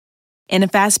In a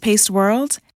fast-paced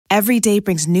world, every day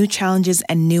brings new challenges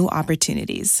and new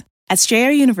opportunities. At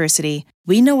Strayer University,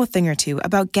 we know a thing or two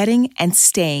about getting and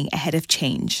staying ahead of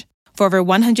change. For over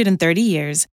 130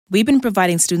 years, we've been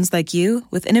providing students like you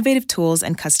with innovative tools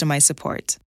and customized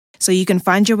support, so you can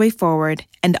find your way forward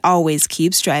and always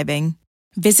keep striving.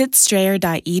 Visit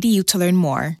strayer.edu to learn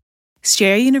more.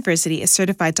 Strayer University is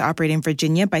certified to operate in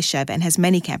Virginia by Chev and has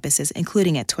many campuses,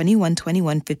 including at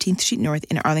 2121 15th Street North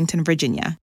in Arlington,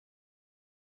 Virginia.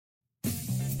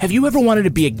 Have you ever wanted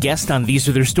to be a guest on These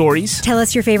Are Their Stories? Tell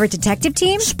us your favorite detective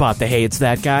team? Spot the Hey, It's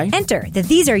That Guy? Enter the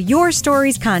These Are Your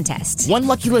Stories contest. One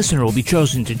lucky listener will be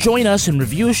chosen to join us and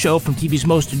review a show from TV's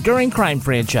most enduring crime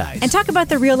franchise. And talk about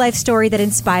the real-life story that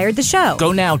inspired the show.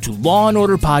 Go now to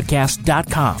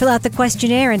lawandorderpodcast.com. Fill out the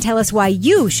questionnaire and tell us why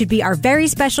you should be our very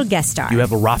special guest star. You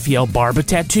have a Raphael Barba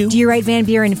tattoo? Do you write Van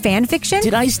Buren fan fiction?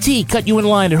 Did Ice-T cut you in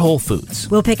line at Whole Foods?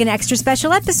 We'll pick an extra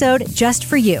special episode just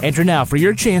for you. Enter now for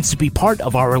your chance to be part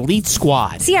of our elite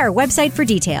squad. See our website for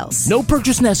details. No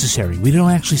purchase necessary. We don't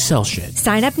actually sell shit.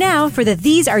 Sign up now for the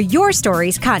These Are Your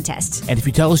Stories contest. And if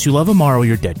you tell us you love Amaro,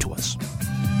 you're dead to us.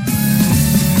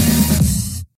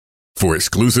 For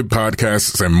exclusive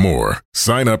podcasts and more,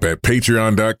 sign up at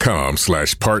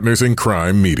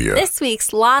patreon.com/partnersincrimemedia. This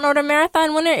week's Law & Order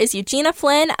Marathon winner is Eugenia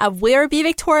Flynn of Werribee,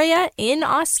 Victoria in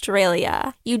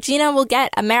Australia. Eugenia will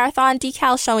get a marathon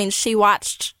decal showing she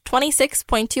watched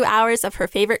 26.2 hours of her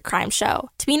favorite crime show.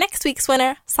 To be next week's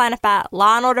winner, sign up at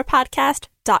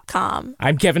lawandorderpodcast.com.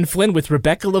 I'm Kevin Flynn with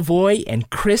Rebecca Lavoie and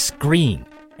Chris Green,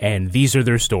 and these are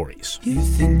their stories. You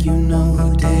think you know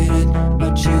who did it,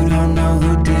 but you don't know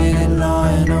who did it. Law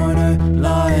and order,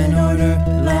 law and order,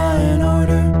 law and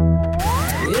order.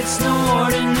 It's no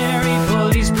ordinary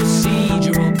police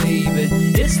procedural, baby.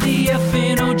 It's the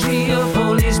FNOG of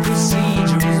police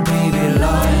procedurals, baby.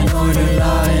 Law and order,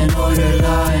 law and order,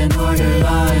 law and order,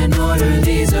 law and order.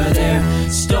 These are their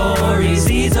stories,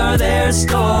 these are their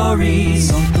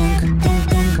stories.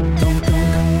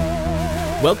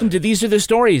 Welcome to These Are the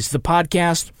Stories, the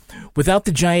podcast without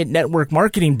the giant network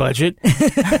marketing budget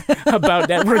about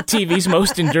network TV's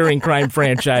most enduring crime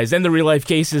franchise and the real-life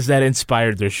cases that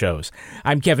inspired their shows.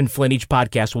 I'm Kevin Flynn. Each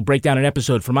podcast will break down an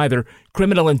episode from either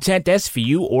Criminal Intent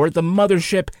SVU or The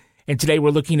Mothership, and today we're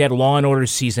looking at Law & Order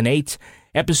Season 8,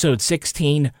 Episode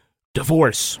 16,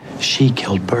 Divorce. She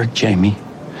killed Bert, Jamie.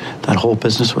 That whole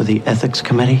business with the ethics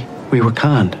committee, we were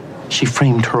conned. She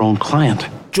framed her own client.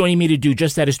 Joining me to do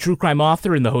just that is true crime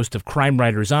author and the host of Crime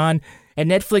Writers On and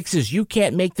Netflix's You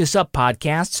Can't Make This Up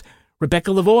podcasts,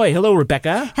 Rebecca Lavoie. Hello,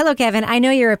 Rebecca. Hello, Kevin. I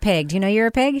know you're a pig. Do you know you're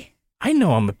a pig? I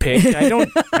know I'm a pig. I don't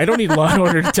need Law &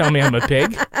 Order to tell me I'm a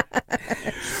pig.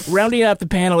 Rounding out the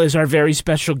panel is our very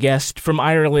special guest from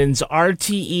Ireland's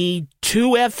RTE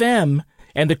 2FM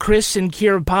and the Chris and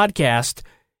Kira podcast.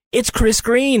 It's Chris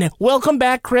Green. Welcome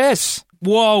back, Chris.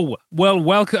 Whoa. Well,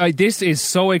 welcome. This is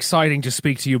so exciting to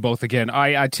speak to you both again.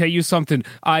 I tell you something.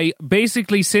 I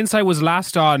basically, since I was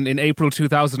last on in April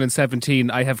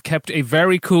 2017, I have kept a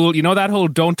very cool, you know that whole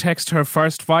don't text her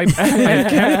first vibe? I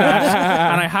have kept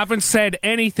that, and I haven't said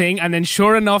anything, and then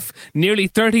sure enough, nearly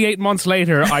 38 months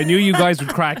later, I knew you guys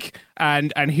would crack.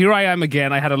 And here I am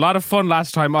again. I had a lot of fun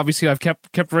last time. Obviously, I've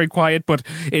kept very quiet, but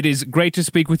it is great to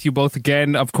speak with you both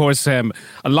again. Of course, a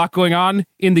lot going on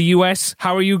in the US.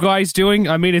 How are you guys doing?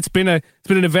 I mean, it's been an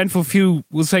eventful few,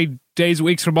 we'll say, days,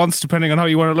 weeks, or months, depending on how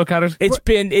you want to look at it.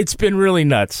 It's been really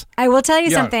nuts. I will tell you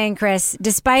something, Chris.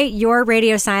 Despite your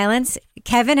radio silence,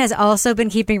 Kevin has also been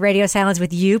keeping radio silence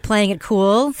with you, playing it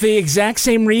cool. The exact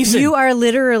same reason. You are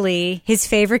literally his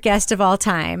favorite guest of all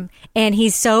time. And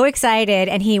he's so excited.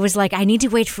 And he was like, I need to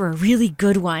wait for a really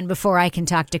good one before I can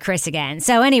talk to Chris again.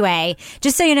 So anyway,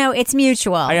 just so you know, it's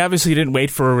mutual. I obviously didn't wait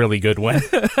for a really good one.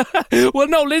 Well,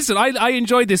 no, listen, I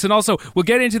enjoyed this. And also, we'll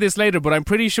get into this later, but I'm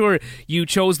pretty sure you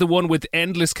chose the one with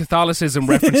endless Catholicism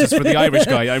references for the Irish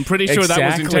guy. I'm pretty sure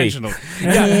that was intentional.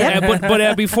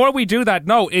 But before we do that,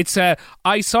 no, it's...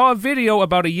 I saw a video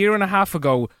about 1.5 years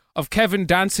ago of Kevin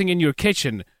dancing in your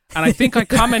kitchen, and I think I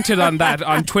commented on that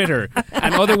on Twitter.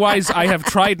 And otherwise, I have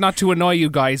tried not to annoy you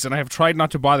guys, and I have tried not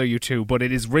to bother you two, but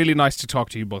it is really nice to talk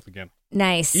to you both again.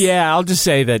 Nice. Yeah, I'll just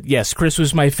say that, yes, Chris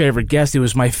was my favorite guest. It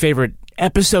was my favorite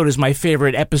episode, is my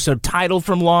favorite episode title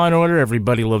from Law & Order,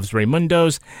 Everybody Loves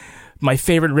Raymundo's. My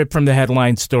favorite rip from the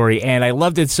headline story, and I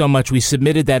loved it so much we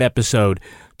submitted that episode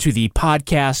to the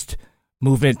podcast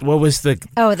movement. What was the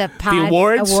pod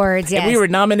awards? Awards, yes. And we were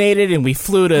nominated, and we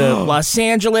flew to Los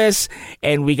Angeles,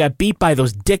 and we got beat by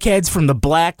those dickheads from the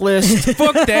Blacklist.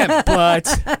 Fuck them.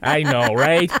 But I know,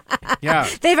 right? Yeah,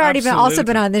 they've already also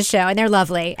been on this show, and they're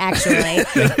lovely, actually.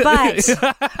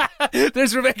 But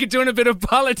there's Rebecca doing a bit of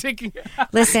politicking.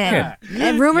 Listen,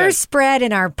 rumors spread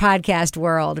in our podcast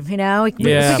world. You know, if we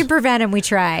can prevent them, we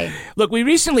try. Look, we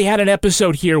recently had an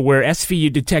episode here where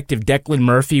SVU detective Declan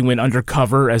Murphy went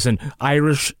undercover as an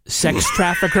Irish sex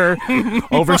trafficker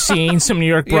overseeing some New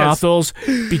York brothels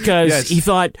because he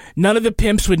thought none of the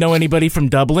pimps would know anybody from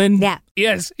Dublin. Yeah.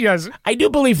 Yes. I do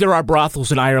believe there are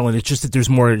brothels in Ireland. It's just that there's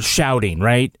more shouting,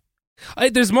 right?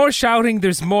 There's more shouting,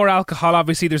 there's more alcohol,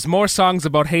 obviously, there's more songs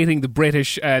about hating the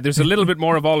British, there's a little bit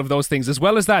more of all of those things, as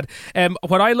well as that.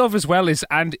 What I love as well is,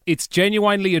 and it's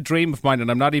genuinely a dream of mine,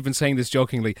 and I'm not even saying this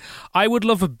jokingly, I would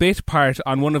love a bit part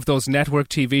on one of those network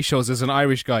TV shows as an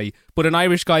Irish guy, but an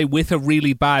Irish guy with a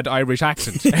really bad Irish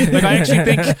accent. Like, I actually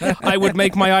think I would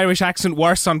make my Irish accent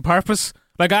worse on purpose.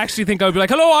 Like, I actually think I would be like,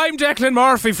 hello, I'm Declan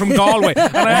Murphy from Galway.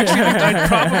 And I actually think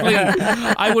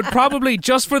I would probably,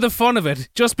 just for the fun of it,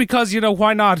 just because,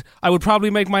 why not, I would probably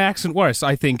make my accent worse,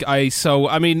 I think.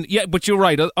 But you're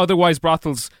right. Otherwise,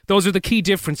 brothels, those are the key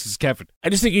differences, Kevin. I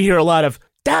just think you hear a lot of,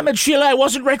 damn it, Sheila, I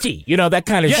wasn't ready. That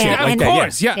kind of shit. Of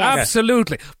course.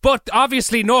 Absolutely. But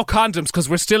obviously no condoms because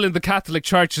we're still in the Catholic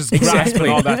Church's grasp and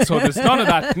all that. So there's none of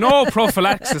that. No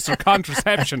prophylaxis or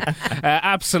contraception.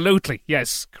 Absolutely.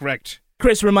 Yes, correct.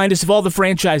 Chris, remind us of all the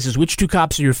franchises. Which two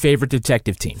cops are your favorite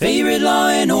detective team? Favorite Law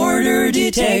and Order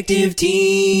detective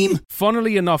team.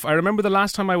 Funnily enough, I remember the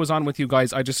last time I was on with you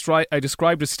guys, I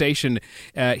described a station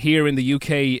here in the UK.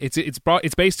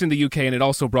 It's based in the UK and it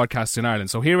also broadcasts in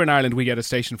Ireland. So here in Ireland, we get a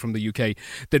station from the UK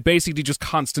that basically just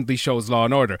constantly shows Law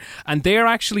and Order. And they're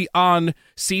actually on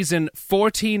season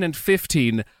 14 and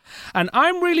 15. And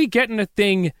I'm really getting a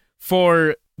thing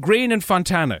for Green and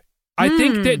Fontana. I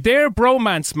think that their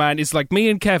bromance, man, is like me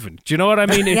and Kevin. Do you know what I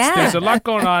mean? There's a lot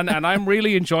going on, and I'm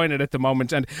really enjoying it at the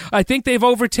moment. And I think they've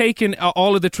overtaken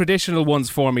all of the traditional ones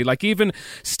for me. Like, even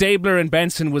Stabler and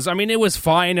Benson it was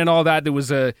fine and all that.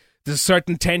 There's a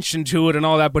certain tension to it and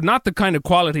all that, but not the kind of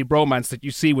quality bromance that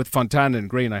you see with Fontana and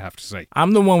Green, I have to say.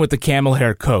 I'm the one with the camel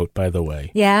hair coat, by the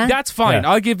way. Yeah? That's fine. Yeah.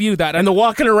 I'll give you that. And the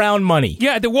walking around money.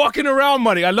 Yeah, the walking around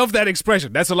money. I love that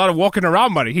expression. That's a lot of walking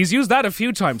around money. He's used that a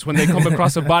few times when they come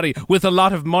across a body with a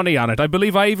lot of money on it. I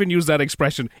believe I even use that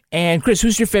expression. And Chris,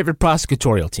 who's your favorite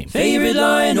prosecutorial team? Favorite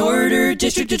Law and Order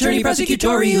District Attorney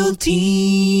Prosecutorial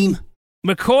Team.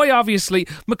 McCoy, obviously.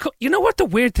 You know what the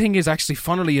weird thing is, actually,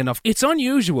 funnily enough? It's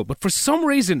unusual, but for some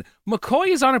reason, McCoy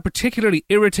is on a particularly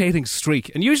irritating streak.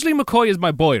 And usually McCoy is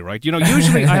my boy, right?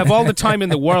 Usually I have all the time in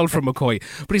the world for McCoy.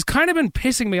 But he's kind of been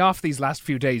pissing me off these last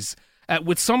few days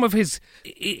with some of his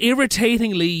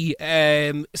irritatingly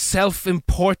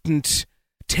self-important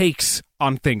takes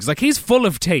on things. Like, he's full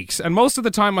of takes, and most of the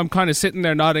time I'm kind of sitting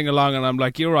there nodding along and I'm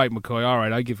like, you're right, McCoy, all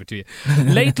right, I'll give it to you.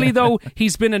 Lately, though,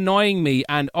 he's been annoying me,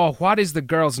 and what is the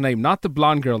girl's name? Not the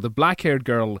blonde girl, the black-haired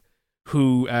girl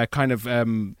who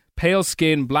pale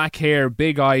skin, black hair,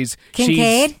 big eyes.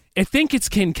 Kincaid? I think it's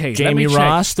Kincaid. Jamie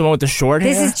Ross, the one with the short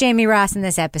hair? This is Jamie Ross in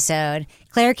this episode.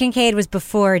 Claire Kincaid was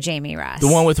before Jamie Ross. The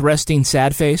one with resting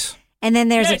sad face? And then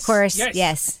there's, of course,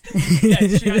 yes.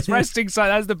 Yes, she has resting side.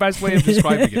 That's the best way of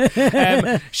describing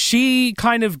it. She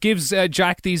kind of gives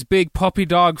Jack these big puppy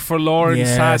dog forlorn,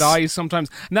 sad eyes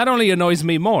sometimes. And that only annoys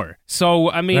me more.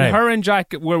 So, her and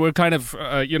Jack were kind of,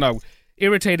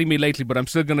 irritating me lately, but I'm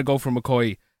still going to go for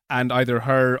McCoy and either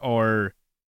her or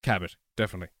Cabot,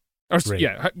 definitely.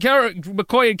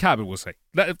 McCoy and Cabot, we'll say.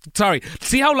 Sorry.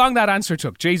 See how long that answer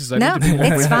took? Jesus,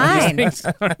 it's fine.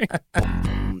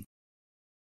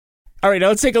 All right, now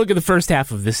let's take a look at the first half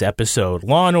of this episode.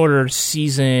 Law & Order,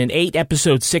 Season 8,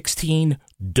 Episode 16,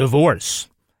 Divorce.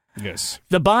 Yes.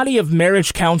 The body of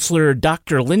marriage counselor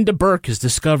Dr. Linda Burke is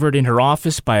discovered in her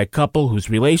office by a couple whose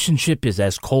relationship is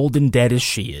as cold and dead as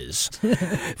she is.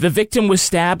 The victim was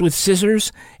stabbed with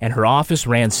scissors and her office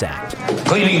ransacked.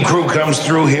 Cleaning crew comes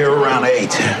through here around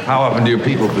 8. How often do your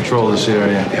people patrol this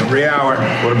area? Every hour.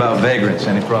 What about vagrants?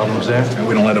 Any problems there?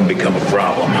 We don't let them become a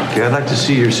problem. Okay, I'd like to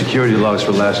see your security logs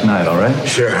for last night, all right?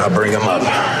 Sure, I'll bring them up.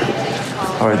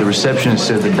 All right, the receptionist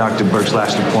said that Dr. Burke's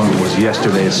last appointment was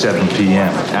yesterday at 7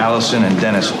 p.m. Allison and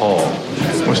Dennis Hall.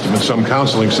 Must have been some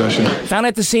counseling session. Found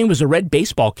at the scene was a red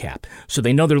baseball cap, so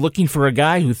they know they're looking for a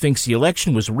guy who thinks the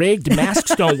election was rigged,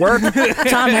 masks don't work,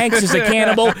 Tom Hanks is a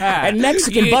cannibal, and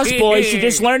Mexican busboys should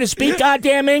just learn to speak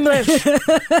goddamn English.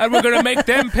 And we're going to make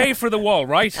them pay for the wall,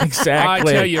 right?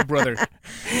 Exactly. I tell you, brother.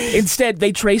 Instead,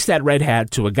 they trace that red hat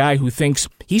to a guy who thinks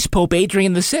He's Pope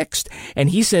Adrian VI, and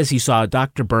he says he saw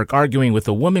Dr. Burke arguing with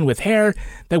a woman with hair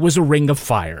that was a ring of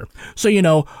fire. So,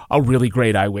 a really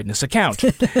great eyewitness account.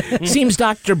 Seems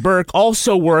Dr. Burke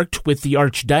also worked with the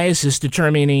Archdiocese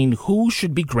determining who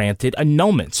should be granted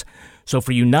annulments. So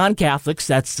for you non-Catholics,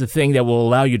 that's the thing that will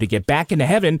allow you to get back into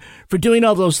heaven for doing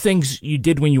all those things you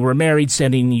did when you were married,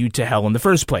 sending you to hell in the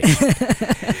first place.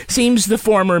 Seems the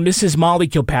former Mrs. Molly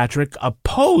Kilpatrick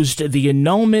opposed the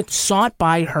annulment sought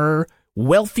by her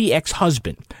wealthy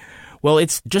ex-husband. Well,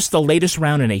 it's just the latest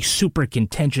round in a super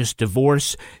contentious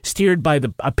divorce steered by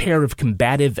a pair of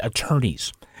combative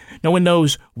attorneys. No one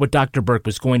knows what Dr. Burke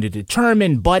was going to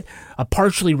determine, but a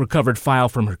partially recovered file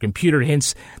from her computer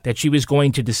hints that she was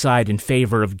going to decide in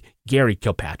favor of Gary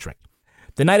Kilpatrick.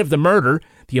 The night of the murder,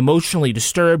 the emotionally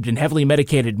disturbed and heavily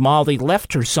medicated Molly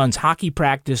left her son's hockey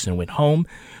practice and went home.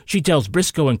 She tells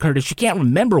Briscoe and Curtis she can't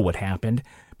remember what happened,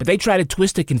 but they try to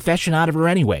twist a confession out of her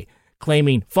anyway,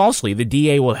 claiming falsely the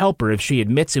DA will help her if she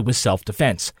admits it was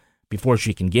self-defense. Before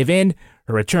she can give in,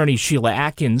 her attorney Sheila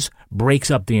Atkins breaks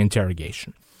up the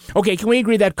interrogation. Okay, can we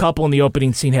agree that couple in the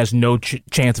opening scene has no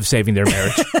chance of saving their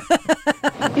marriage?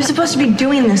 You're supposed to be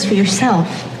doing this for yourself.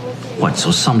 What,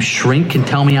 so some shrink can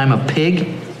tell me I'm a pig?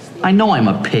 I know I'm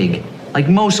a pig, like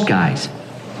most guys.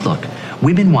 Look,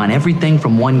 women want everything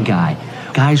from one guy.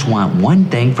 Guys want one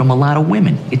thing from a lot of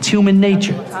women. It's human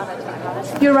nature.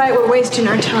 You're right, we're wasting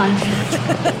our time.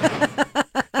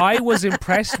 I was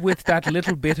impressed with that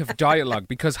little bit of dialogue,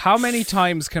 because how many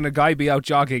times can a guy be out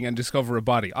jogging and discover a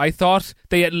body? I thought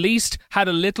they at least had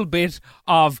a little bit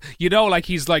of, like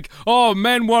he's like, oh,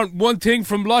 men want one thing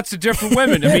from lots of different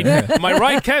women. I mean, am I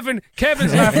right, Kevin?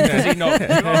 Kevin's laughing because he knows. You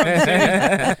know what I'm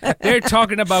saying? They're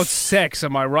talking about sex,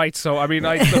 am I right? So, I mean,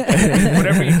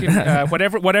 whatever you can,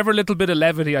 whatever little bit of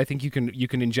levity I think you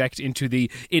can inject into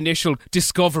the initial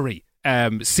discovery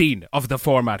scene of the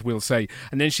format, we'll say.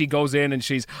 And then she goes in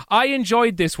and I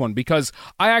enjoyed this one because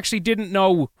I actually didn't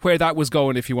know where that was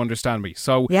going, if you understand me.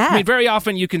 So, yeah. I mean, very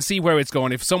often you can see where it's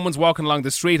going. If someone's walking along the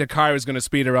street, a car is going to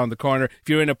speed around the corner. If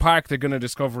you're in a park, they're going to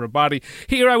discover a body.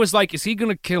 Here I was like, is he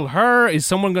going to kill her? Is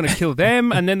someone going to kill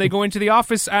them? And then they go into the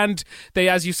office and they,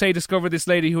 as you say, discover this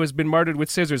lady who has been murdered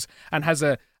with scissors and has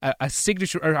a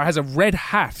signature, or has a red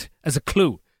hat as a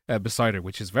clue beside her,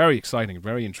 which is very exciting, a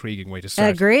very intriguing way to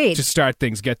start. Agreed. To start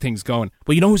things, get things going.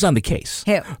 Well, you know who's on the case?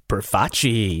 Who?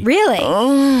 Profaci. Really?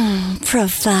 Oh,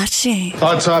 Profaci.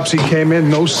 Autopsy came in,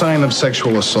 no sign of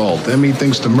sexual assault. Emmy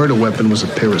thinks the murder weapon was a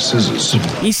pair of scissors.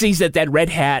 He sees that red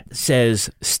hat says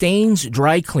Stains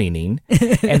Dry Cleaning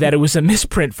and that it was a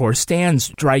misprint for Stan's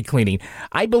Dry Cleaning.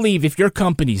 I believe if your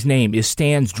company's name is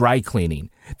Stan's Dry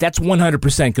Cleaning, that's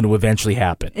 100% going to eventually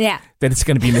happen. Yeah. That it's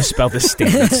going to be misspelled as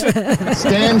Stains.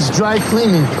 Stan's Dry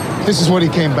Cleaning. This is what he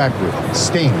came back with.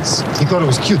 Stains. He thought it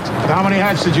was cute. How many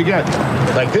hats did you get?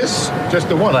 Like this? Just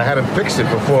the one. I had him fix it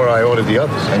before I ordered the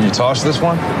others. And you tossed this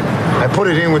one? I put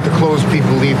it in with the clothes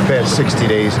people leave past 60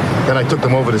 days. Then I took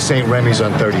them over to St. Remy's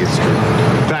on 30th Street.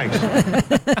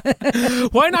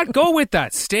 Thanks. Why not go with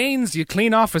that? Stains, you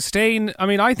clean off a stain. I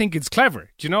mean, I think it's clever.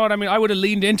 Do you know what I mean? I would have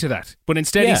leaned into that. But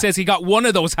instead he says he got one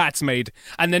of those hats made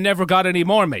and then never got any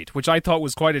more made, which I thought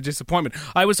was quite a disappointment.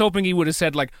 I was hoping he would have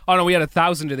said like, oh no, we had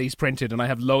 1,000 of these printed and I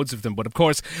have loads of them. But of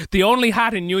course, the only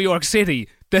hat in New York City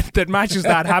that matches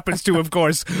that happens to, of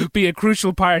course, be a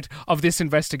crucial part of this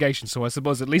investigation. So I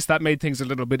suppose at least that made things a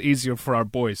little bit easier for our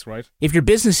boys, right? If your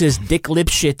business is Dick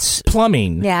Lipschitz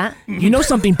Plumbing, yeah, you know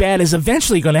something bad is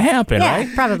eventually going to happen, right?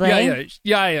 Probably.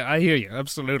 Yeah, I hear you.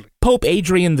 Absolutely. Pope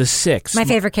Adrian VI. My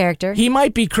favorite character. He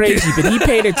might be crazy, but he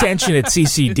paid attention at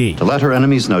CCD. To let her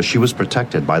enemies know she was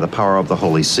protected by the power of the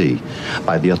Holy See,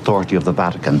 by the authority of the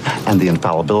Vatican, and the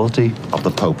infallibility of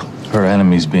the Pope. Her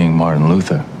enemies being Martin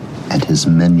Luther. And his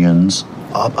minions.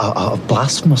 A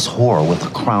blasphemous whore with a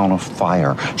crown of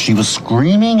fire. She was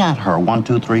screaming at her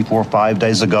 5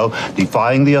 days ago,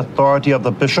 defying the authority of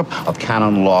the Bishop of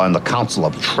Canon Law and the Council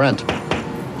of Trent.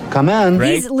 Come in.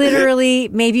 He's literally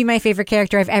maybe my favorite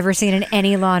character I've ever seen in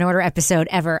any Law & Order episode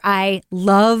ever. I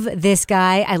love this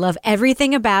guy. I love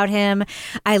everything about him.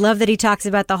 I love that he talks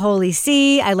about the Holy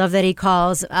See. I love that he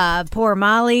calls poor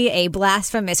Molly a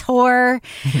blasphemous whore.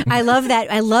 I love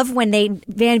that. I love when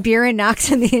Van Buren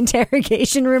knocks on the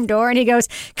interrogation room door and he goes,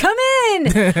 come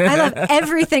in. I love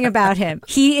everything about him.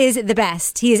 He is the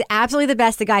best. He is absolutely the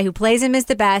best. The guy who plays him is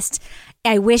the best.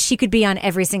 I wish he could be on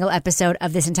every single episode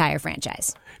of this entire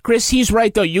franchise. Chris, he's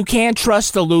right, though. You can't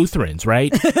trust the Lutherans,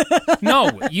 right?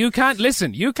 No, you can't.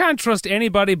 Listen, you can't trust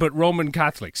anybody but Roman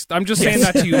Catholics. I'm just saying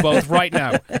that to you both right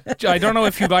now. I don't know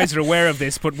if you guys are aware of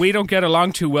this, but we don't get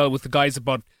along too well with the guys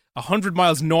 100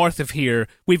 miles north of here,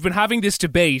 we've been having this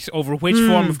debate over which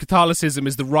form of Catholicism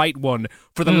is the right one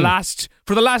for the last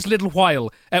little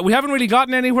while. We haven't really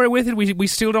gotten anywhere with it. We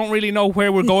still don't really know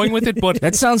where we're going with it. But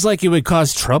that sounds like it would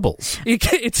cause troubles.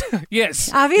 Yes.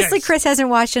 Obviously, yes. Chris hasn't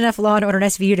watched enough Law and Order and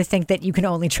SVU to think that you can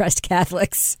only trust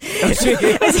Catholics.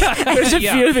 There's a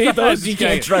few of those you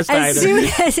can't trust either.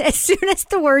 As soon as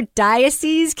the word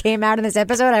diocese came out in this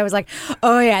episode, I was like,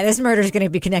 oh yeah, this murder is going to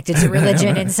be connected to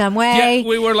religion in some way. Yeah,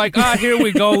 we were like, here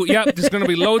we go. Yeah, there's going to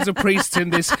be loads of priests in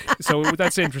this. So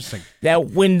that's interesting. Now,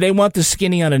 when they want the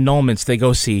skinny on annulments, they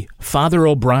go see Father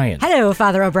O'Brien. Hello,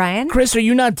 Father O'Brien. Chris, are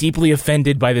you not deeply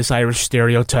offended by this Irish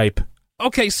stereotype?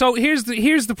 Okay, so here's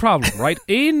the problem, right?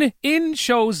 In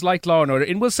shows like Law and Order,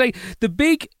 and we'll say the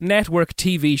big network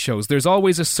TV shows, there's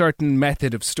always a certain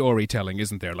method of storytelling,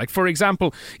 isn't there? Like, for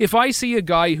example, if I see a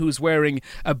guy who's wearing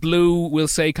a blue, we'll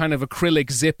say kind of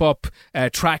acrylic zip-up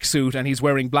tracksuit, and he's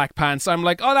wearing black pants, I'm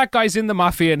like, oh, that guy's in the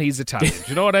mafia and he's Italian. Do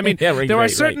you know what I mean?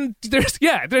 There's certain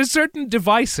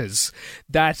devices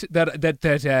that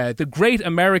the great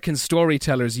American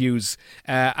storytellers use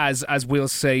as we'll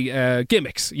say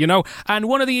gimmicks, you know. And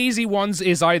one of the easy ones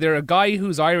is either a guy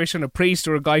who's Irish and a priest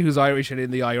or a guy who's Irish and in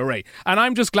the IRA. And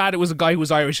I'm just glad it was a guy who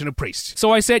was Irish and a priest.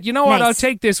 So I said, you know what, I'll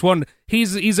take this one.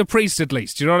 He's a priest at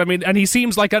least, you know what I mean? And he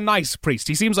seems like a nice priest.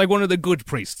 He seems like one of the good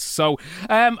priests. So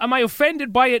am I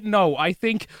offended by it? No. I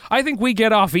think we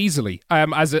get off easily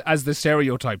as the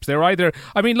stereotypes. They're either,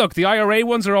 I mean, look, the IRA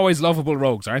ones are always lovable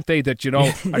rogues, aren't they? That, you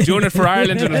know, are doing it for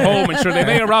Ireland and at home, and sure, they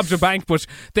may have robbed a bank, but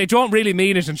they don't really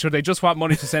mean it, and sure, they just want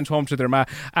money to send home to their ma.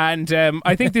 And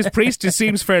I think this priest just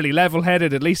seems fairly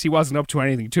level-headed. At least he wasn't up to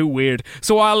anything too weird.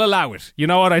 So I'll allow it. You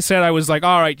know what I said? I was like,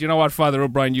 all right, you know what, Father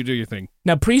O'Brien, you do your thing.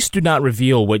 Now, priests do not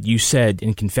reveal what you said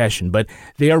in confession, but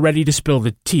they are ready to spill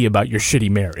the tea about your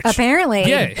shitty marriage. Apparently.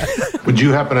 Yeah. Would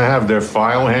you happen to have their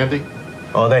file handy?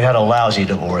 Oh, they had a lousy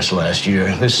divorce last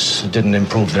year. This didn't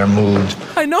improve their mood.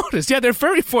 I noticed. Yeah, they're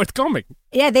very forthcoming.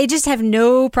 Yeah, they just have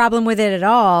no problem with it at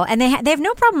all. And they have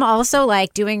no problem also,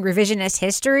 like, doing revisionist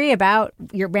history about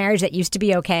your marriage that used to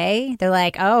be okay. They're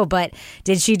like, oh, but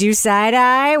did she do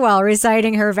side-eye while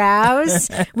reciting her vows?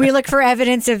 We look for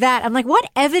evidence of that. I'm like, what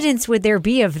evidence would there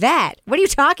be of that? What are you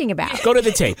talking about? Go to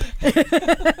the tape.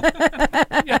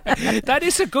 Yeah, that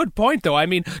is a good point, though. I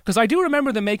mean, because I do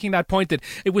remember them making that point that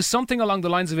it was something along the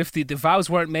lines of if the vows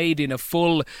weren't made in a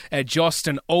full, just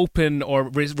and open or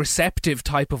receptive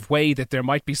type of way, that there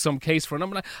might be some case for it.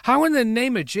 I'm like, how in the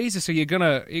name of Jesus are you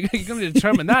gonna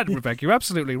determine that, Rebecca? You're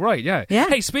absolutely right. Yeah.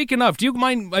 Hey, speaking of, do you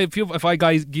mind if I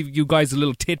give you guys a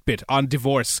little tidbit on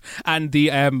divorce and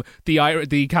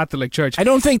the Catholic Church? I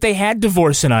don't think they had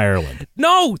divorce in Ireland.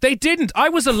 No, they didn't. I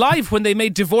was alive when they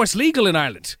made divorce legal in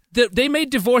Ireland. They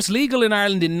made divorce legal in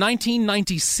Ireland in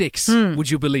 1996,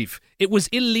 would you believe? It was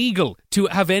illegal to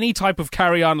have any type of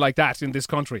carry-on like that in this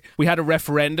country. We had a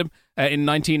referendum in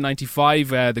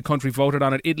 1995. The country voted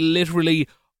on it. It literally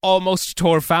almost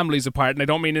tore families apart, and I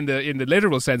don't mean in the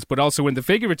literal sense, but also in the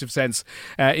figurative sense.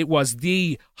 It was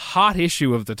the hot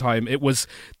issue of the time. It was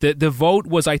the vote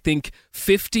was, I think,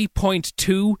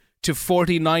 50.2 to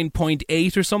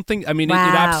 49.8 or something. I mean, wow.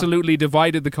 it absolutely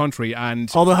divided the country, and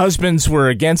all the husbands were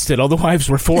against it. All the wives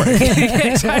were for it.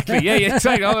 Exactly. Yeah,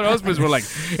 exactly. All the husbands were like,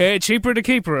 cheaper to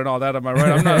keep her and all that. Am I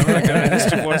right? I'm not. This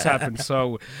divorce happened.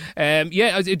 So,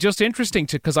 it's just interesting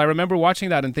because I remember watching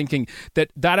that and thinking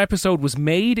that episode was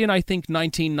made in, I think,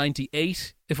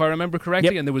 1998. If I remember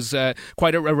correctly, and there was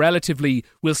quite a relatively,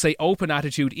 we'll say, open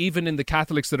attitude, even in the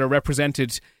Catholics that are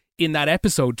represented in that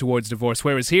episode towards divorce,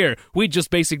 whereas here we'd just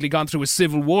basically gone through a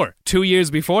civil war 2 years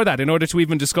before that in order to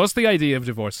even discuss the idea of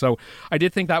divorce. So I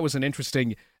did think that was an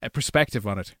interesting perspective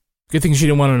on it. Good thing she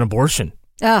didn't want an abortion.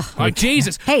 Oh,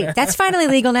 Jesus. Hey, that's finally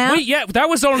legal now. Wait, yeah, that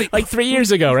was only like 3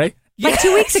 years ago, right? Like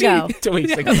 2 weeks ago. 2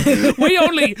 weeks ago.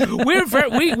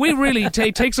 we really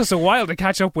takes us a while to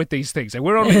catch up with these things, and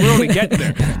we're only getting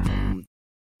there.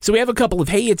 So we have a couple of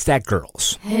Hey, It's That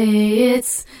Girls. Hey,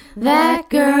 it's that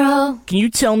girl. Can you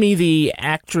tell me the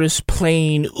actress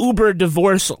playing Uber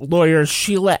divorce lawyer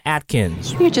Sheila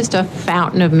Atkins? You're just a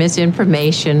fountain of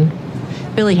misinformation.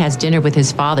 Billy has dinner with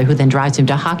his father, who then drives him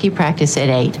to hockey practice at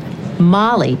 8.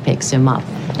 Molly picks him up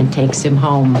and takes him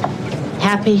home.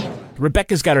 Happy?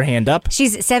 Rebecca's got her hand up.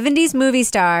 She's 70s movie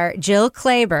star Jill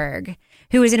Clayburgh,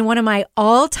 who is in one of my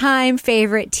all-time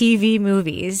favorite TV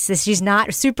movies. She's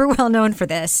not super well known for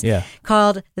this. Yeah.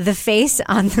 Called The Face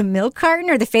on the Milk Carton,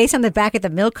 or The Face on the Back of the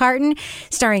Milk Carton,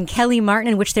 starring Kelly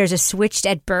Martin, in which there's a switched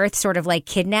at birth sort of like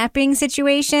kidnapping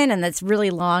situation, and that's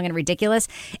really long and ridiculous.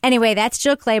 Anyway, that's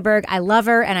Jill Clayburgh. I love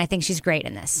her, and I think she's great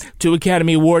in this. 2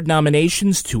 Academy Award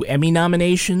nominations, 2 Emmy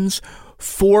nominations,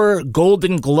 4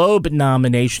 Golden Globe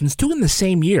nominations, 2 in the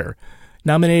same year.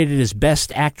 Nominated as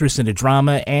Best Actress in a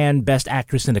Drama and Best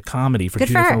Actress in a Comedy for 2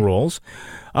 different roles.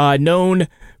 Known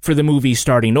for the movie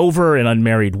Starting Over, An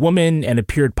Unmarried Woman, and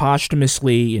appeared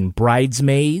posthumously in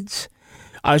Bridesmaids.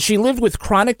 She lived with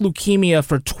chronic leukemia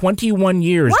for 21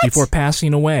 years before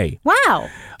passing away. Wow.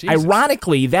 Jesus.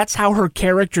 Ironically, that's how her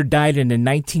character died in a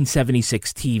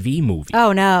 1976 TV movie.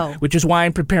 Oh, no. Which is why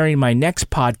I'm preparing my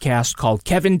next podcast called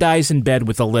Kevin Dies in Bed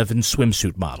with 11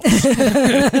 Swimsuit Models.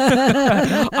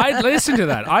 I'd listen to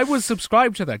that. I would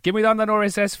subscribe to that. Give me that on that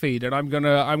RSS feed, and I'm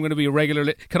gonna be a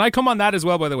regular. Can I come on that as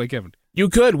well, by the way, Kevin? You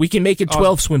could. We can make it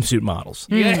 12 swimsuit models.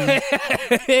 Yeah.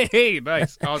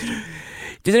 Nice. Awesome.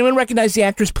 Does anyone recognize the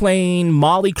actress playing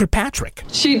Molly Kirkpatrick?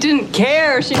 She didn't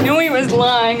care. She knew he was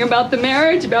lying about the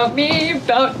marriage, about me,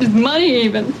 about his money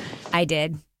even. I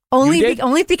did.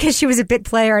 Only because she was a bit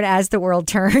player in As the World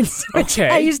Turns, which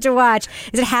I used to watch.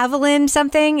 Is it Haviland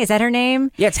something? Is that her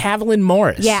name? Yeah, it's Haviland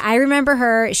Morris. Yeah, I remember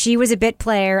her. She was a bit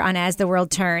player on As the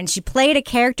World Turns. She played a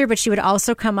character, but she would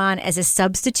also come on as a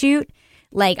substitute,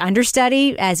 like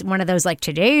understudy, as one of those, like,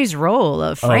 today's role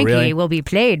of Frankie will be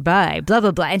played by blah,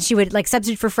 blah, blah. And she would, like,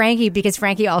 substitute for Frankie because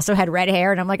Frankie also had red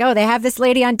hair. And I'm like, oh, they have this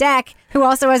lady on deck who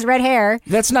also has red hair.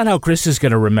 That's not how Chris is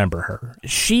going to remember her.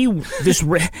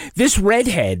 This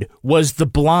redhead was the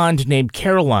blonde named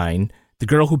Caroline, the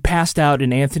girl who passed out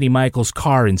in Anthony Michael's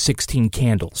car in 16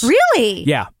 Candles. Really?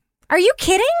 Yeah. Are you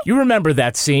kidding? You remember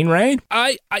that scene, right?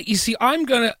 You see,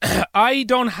 I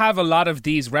don't have a lot of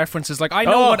these references. Like, I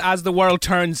know what As the World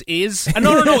Turns is.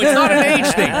 No, it's not an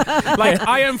age thing. Like,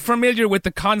 I am familiar with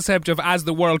the concept of As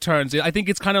the World Turns. I think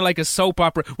it's kind of like a soap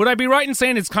opera. Would I be right in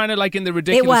saying it's kind of like in the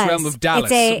ridiculous realm of Dallas?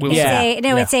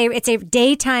 It's a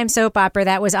daytime soap opera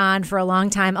that was on for a long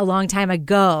time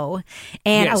ago.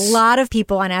 And a lot of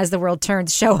people on As the World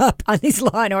Turns show up on these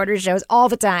Law and Order shows all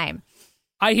the time.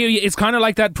 I hear you. It's kind of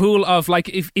like that pool of, like,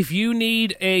 if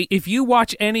you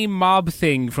watch any mob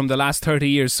thing from the last 30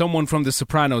 years, someone from The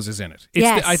Sopranos is in it.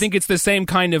 I think it's the same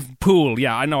kind of pool.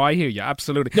 Yeah, I know. I hear you.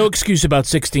 Absolutely. No excuse about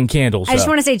 16 Candles. I just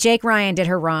want to say Jake Ryan did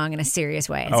her wrong in a serious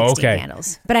way in 16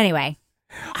 Candles. But anyway.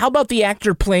 How about the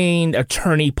actor playing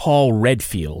attorney Paul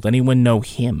Redfield? Anyone know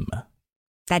him?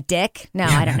 That dick? No,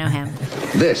 I don't know him.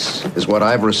 This is what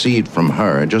I've received from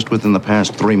her just within the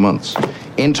past 3 months.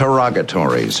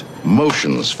 Interrogatories,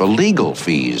 motions for legal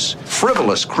fees,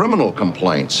 frivolous criminal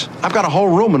complaints. I've got a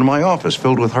whole room in my office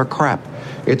filled with her crap.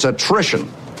 It's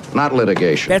attrition, not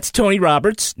litigation. That's Tony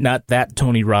Roberts, not that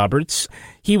Tony Roberts.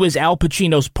 He was Al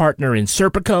Pacino's partner in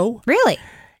Serpico. Really?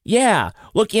 Yeah.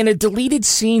 Look, in a deleted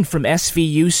scene from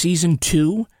SVU Season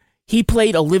 2, he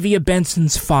played Olivia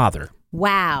Benson's father.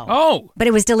 Wow. Oh. But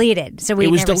it was deleted. So it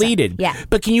was deleted. Yeah.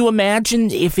 But can you imagine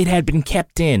if it had been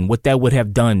kept in, what that would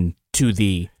have done to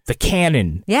the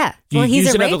canon? Yeah. Well, he's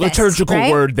use a another rapist, liturgical right?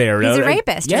 word there. He's a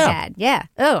rapist, your dad. Yeah.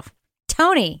 Oh,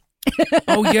 Tony.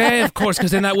 Oh, yeah, of course,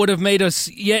 because then that would have made us...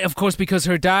 Yeah, of course, because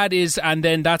her dad is... And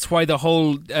then that's why the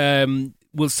whole...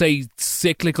 we'll say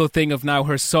cyclical thing of now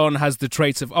her son has the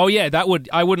traits of... Oh, yeah,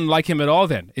 I wouldn't like him at all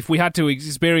then. If we had to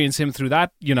experience him through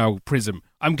that, prism.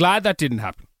 I'm glad that didn't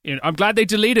happen. I'm glad they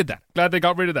deleted that. Glad they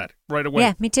got rid of that right away.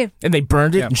 Yeah, me too. And they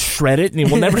burned it and shredded it,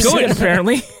 and we'll never see it,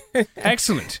 apparently.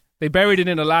 Excellent. They buried it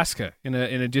in Alaska in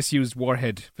a disused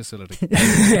warhead facility.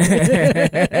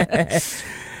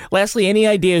 Lastly, any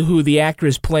idea who the actor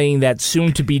is playing that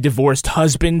soon-to-be divorced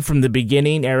husband from the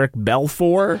beginning, Eric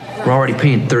Balfour? We're already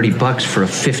paying $30 for a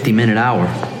 50-minute hour.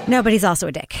 No, but he's also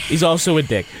a dick. He's also a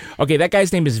dick. Okay, that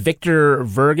guy's name is Victor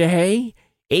Vergahay.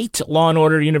 8 Law and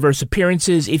Order Universe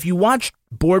appearances. If you watched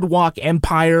Boardwalk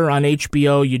Empire on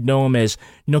HBO, you'd know him as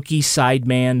Nookie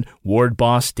Sideman, ward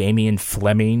boss Damian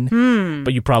Fleming.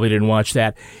 But you probably didn't watch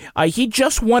that. He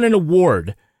just won an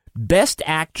award, Best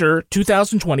Actor,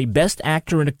 2020, Best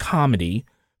Actor in a Comedy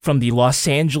from the Los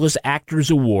Angeles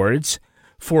Actors Awards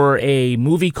for a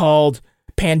movie called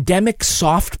Pandemic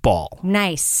Softball.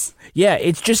 Nice. Yeah,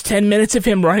 it's just 10 minutes of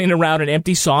him running around an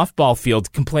empty softball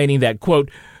field complaining that,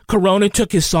 quote, Corona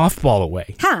took his softball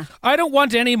away. Huh. I don't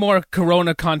want any more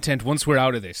Corona content once we're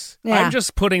out of this. Yeah. I'm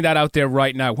just putting that out there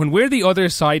right now. When we're the other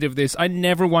side of this, I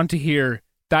never want to hear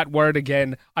that word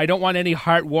again. I don't want any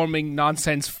heartwarming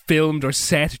nonsense filmed or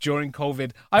set during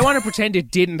COVID. I want to pretend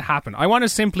it didn't happen. I want to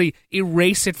simply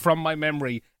erase it from my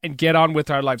memory and get on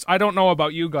with our lives. I don't know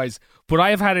about you guys, but I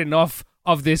have had enough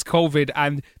of this COVID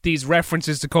and these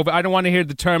references to COVID. I don't want to hear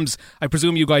the terms. I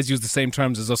presume you guys use the same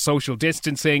terms as a social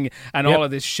distancing and all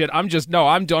of this shit. I'm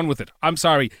done with it. I'm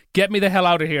sorry. Get me the hell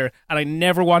out of here, and I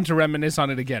never want to reminisce on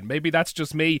it again. Maybe that's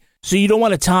just me. So you don't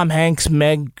want a Tom Hanks,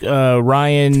 Meg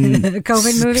Ryan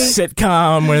COVID movie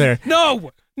sitcom where they're...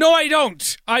 No, No, I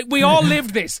don't. We all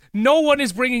lived this. No one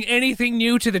is bringing anything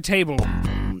new to the table.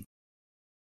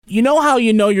 You know how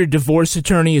you know your divorce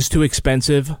attorney is too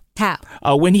expensive? How?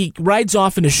 When he rides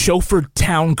off in a chauffeured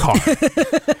town car.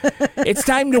 It's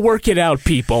time to work it out,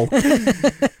 people.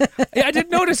 Yeah, I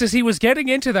did notice as he was getting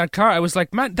into that car, I was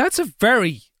like, man, that's a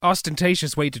very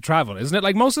ostentatious way to travel, isn't it?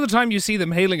 Like, most of the time you see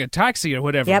them hailing a taxi or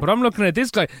whatever, but I'm looking at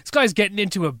this guy. This guy's getting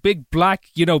into a big black,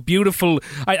 beautiful...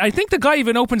 I think the guy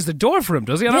even opens the door for him,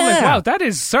 does he? And I'm like, wow, that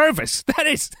is service. That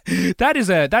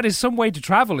is some way to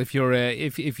travel if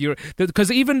you're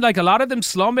because even like a lot of them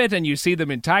slum it, and you see them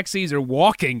in taxis or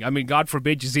walking. I mean, God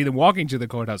forbid you see them walking to the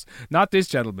courthouse. Not this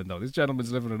gentleman, though. This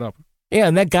gentleman's living it up. Yeah,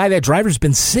 and that driver's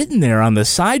been sitting there on the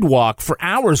sidewalk for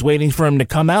hours waiting for him to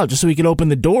come out just so he could open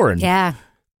the door and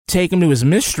take him to his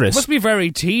mistress. It must be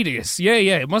very tedious. Yeah,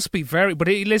 it must be very... But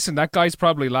listen, that guy's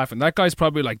probably laughing. That guy's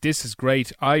probably like, this is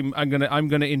great. I'm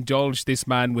gonna indulge this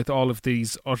man with all of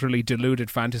these utterly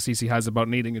deluded fantasies he has about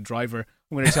needing a driver.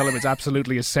 I'm going to tell him it's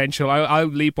absolutely essential. I'll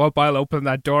leap up. I'll open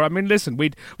that door. I mean, listen,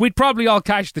 we'd probably all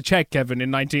cash the check, Kevin,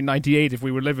 in 1998 if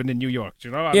we were living in New York. Do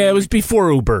you know? It was before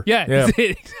Uber. Yeah.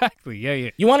 Exactly.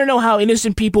 Yeah. You want to know how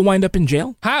innocent people wind up in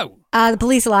jail? How? The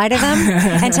police lie to them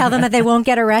and tell them that they won't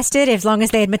get arrested as long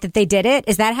as they admit that they did it.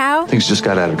 Is that how? Things just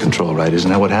got out of control, right?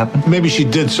 Isn't that what happened? Maybe she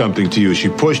did something to you. She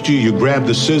pushed you, you grabbed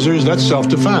the scissors. That's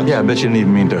self-defense. Yeah, I bet you didn't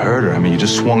even mean to hurt her. I mean, you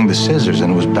just swung the scissors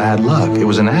and it was bad luck. It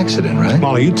was an accident, right?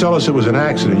 Molly, you tell us it was an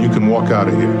accident. You can walk out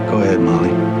of here. Go ahead, Molly.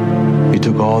 You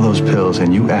took all those pills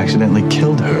and you accidentally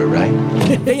killed her, right?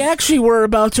 They actually were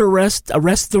about to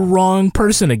arrest the wrong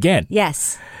person again.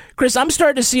 Yes. Chris, I'm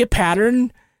starting to see a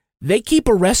pattern. They keep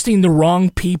arresting the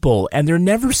wrong people, and there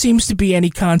never seems to be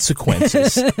any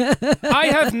consequences. I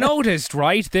have noticed,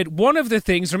 right, that one of the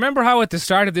things... Remember how at the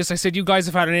start of this I said you guys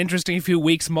have had an interesting few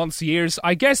weeks, months, years?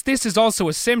 I guess this is also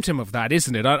a symptom of that,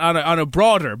 isn't it? On a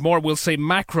broader, more, we'll say,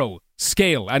 macro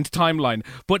scale and timeline.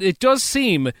 But it does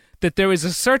seem that there is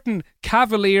a certain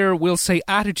cavalier, we'll say,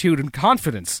 attitude and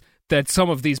confidence that some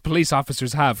of these police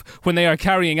officers have when they are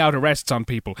carrying out arrests on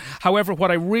people. However,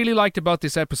 what I really liked about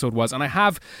this episode was, and I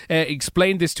have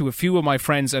explained this to a few of my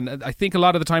friends, and I think a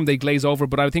lot of the time they glaze over,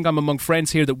 but I think I'm among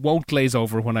friends here that won't glaze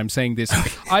over when I'm saying this.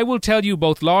 I will tell you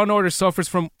both Law & Order suffers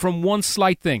from one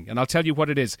slight thing, and I'll tell you what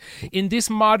it is. In this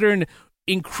modern,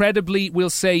 incredibly, we'll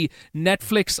say,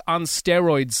 Netflix on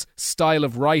steroids style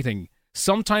of writing,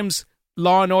 sometimes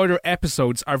Law & Order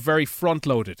episodes are very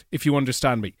front-loaded, if you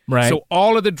understand me. Right. So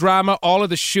all of the drama, all of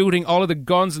the shooting, all of the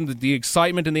guns and the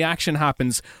excitement and the action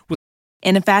happens.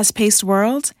 In a fast-paced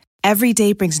world, every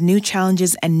day brings new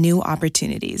challenges and new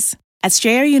opportunities. At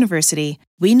Strayer University,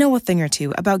 we know a thing or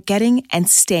two about getting and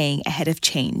staying ahead of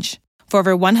change. For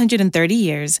over 130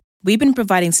 years, we've been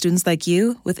providing students like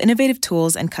you with innovative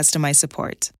tools and customized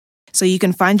support, so you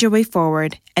can find your way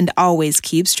forward and always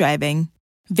keep striving.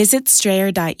 Visit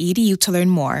strayer.edu to learn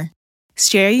more.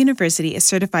 Strayer University is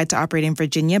certified to operate in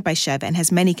Virginia by Chev and has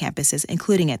many campuses,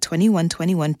 including at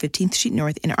 2121 15th Street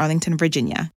North in Arlington,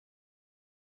 Virginia.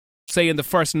 Say in the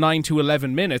first 9 to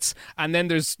 11 minutes, and then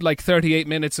there's like 38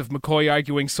 minutes of McCoy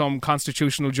arguing some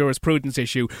constitutional jurisprudence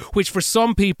issue, which for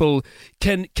some people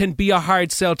can be a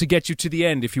hard sell to get you to the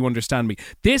end, if you understand me.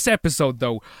 This episode,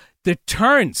 though, the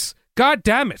turns... God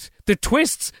damn it. The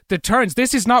twists, the turns.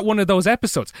 This is not one of those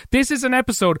episodes. This is an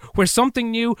episode where something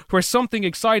new, where something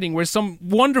exciting, where some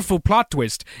wonderful plot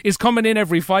twist is coming in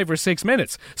every 5 or 6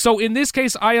 minutes. So in this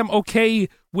case, I am okay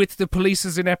with the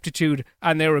police's ineptitude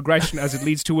and their aggression as it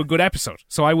leads to a good episode.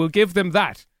 So I will give them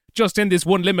that, just in this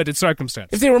one limited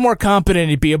circumstance. If they were more competent,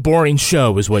 it'd be a boring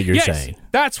show, is what you're saying.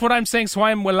 That's what I'm saying. So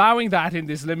I am allowing that in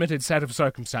this limited set of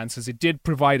circumstances. It did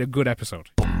provide a good episode.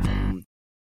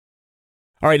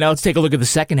 All right, now let's take a look at the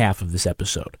second half of this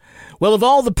episode. Well, of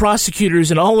all the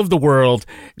prosecutors in all of the world,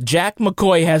 Jack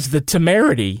McCoy has the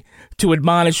temerity to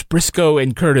admonish Briscoe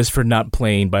and Curtis for not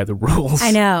playing by the rules. I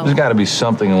know. There's got to be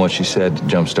something in what she said to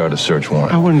jumpstart a search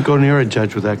warrant. I wouldn't go near a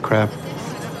judge with that crap.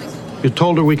 You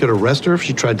told her we could arrest her if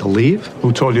she tried to leave?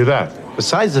 Who told you that?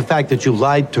 Besides the fact that you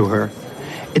lied to her,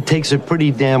 it takes it pretty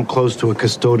damn close to a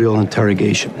custodial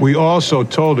interrogation. We also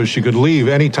told her she could leave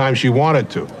anytime she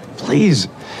wanted to. Please.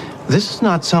 This is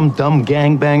not some dumb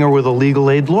gangbanger with a legal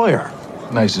aid lawyer.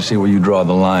 Nice to see where you draw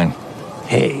the line.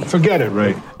 Hey. Forget it,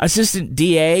 Ray. Assistant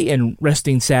DA and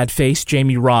resting sad face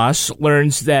Jamie Ross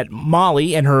learns that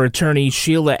Molly and her attorney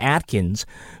Sheila Atkins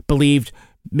believed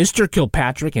Mr.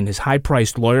 Kilpatrick and his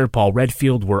high-priced lawyer Paul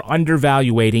Redfield were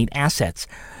undervaluating assets.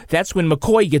 That's when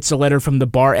McCoy gets a letter from the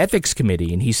Bar Ethics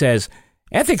Committee, and he says,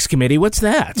 Ethics Committee, what's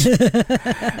that?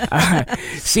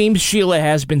 Seems Sheila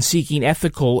has been seeking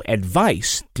ethical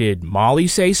advice. Did Molly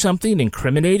say something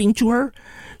incriminating to her?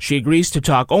 She agrees to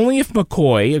talk only if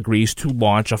McCoy agrees to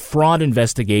launch a fraud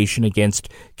investigation against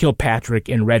Kilpatrick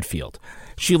and Redfield.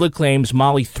 Sheila claims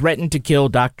Molly threatened to kill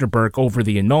Dr. Burke over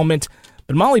the annulment,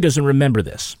 but Molly doesn't remember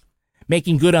this.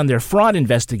 Making good on their fraud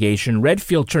investigation,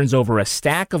 Redfield turns over a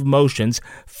stack of motions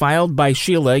filed by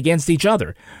Sheila against each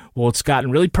other. Well, it's gotten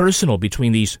really personal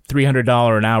between these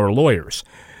 $300 an hour lawyers.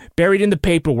 Buried in the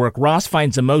paperwork, Ross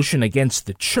finds a motion against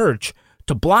the church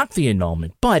to block the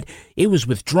annulment, but it was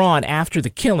withdrawn after the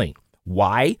killing.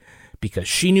 Why? Because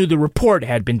she knew the report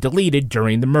had been deleted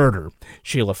during the murder.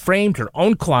 Sheila framed her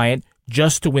own client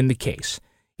just to win the case.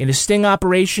 In a sting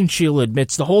operation, Sheila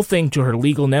admits the whole thing to her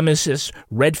legal nemesis,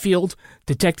 Redfield.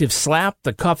 Detectives slap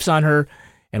the cuffs on her,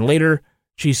 and later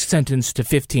she's sentenced to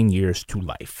 15 years to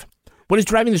life. What is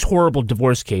driving this horrible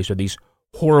divorce case are these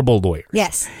horrible lawyers.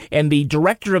 Yes. And the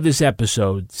director of this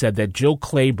episode said that Jill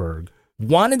Clayburgh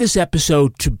wanted this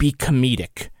episode to be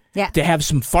comedic, to have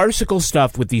some farcical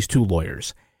stuff with these two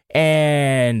lawyers.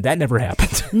 And that never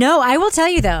happened. No, I will tell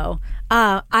you, though,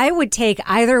 I would take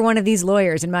either one of these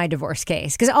lawyers in my divorce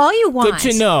case. Because all you want...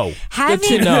 Good to know.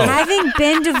 Having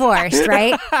been divorced,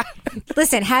 right?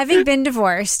 Listen, having been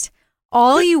divorced...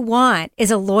 All you want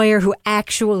is a lawyer who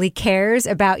actually cares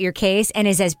about your case and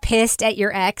is as pissed at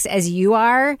your ex as you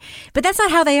are. But that's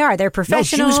not how they are. They're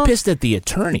professional. No, she was pissed at the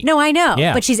attorney. No, I know.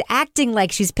 Yeah. But she's acting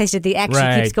like she's pissed at the ex.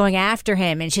 Right. She keeps going after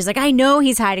him. And she's like, I know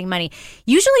he's hiding money.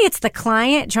 Usually it's the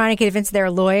client trying to convince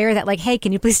their lawyer that, like, hey,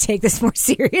 can you please take this more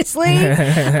seriously?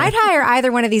 I'd hire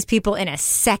either one of these people in a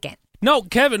second. No,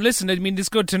 Kevin, listen, I mean, it's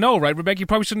good to know, right? Rebecca, you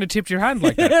probably shouldn't have tipped your hand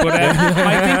like that. But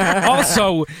I think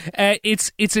also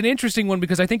it's an interesting one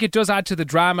because I think it does add to the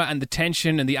drama and the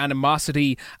tension and the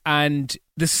animosity and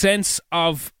the sense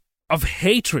of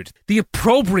hatred, the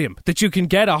opprobrium that you can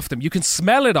get off them. You can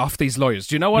smell it off these lawyers.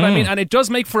 Do you know what I mean? And it does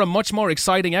make for a much more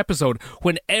exciting episode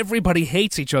when everybody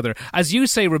hates each other. As you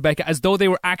say, Rebecca, as though they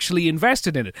were actually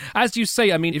invested in it. As you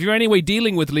say, I mean, if you're anyway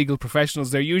dealing with legal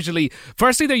professionals, they're usually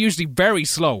very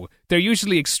slow. They're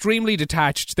usually extremely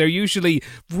detached. They're usually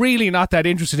really not that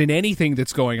interested in anything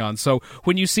that's going on. So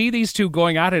when you see these two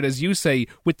going at it, as you say,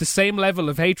 with the same level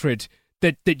of hatred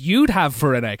that you'd have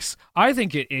for an ex, I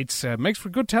think it makes for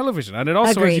good television. And it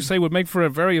also, Agreed. as you say, would make for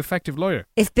a very effective lawyer.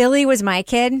 If Billy was my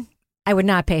kid, I would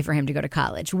not pay for him to go to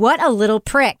college. What a little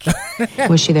prick.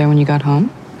 Was she there when you got home?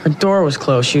 Her door was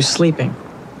closed. She was sleeping.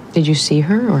 Did you see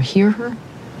her or hear her?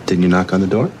 Didn't you knock on the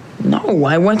door? No,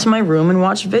 I went to my room and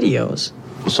watched videos.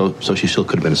 So she still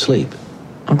could have been asleep.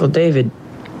 Uncle David,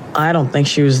 I don't think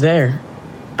she was there.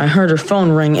 I heard her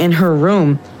phone ring in her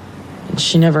room, and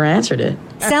she never answered it.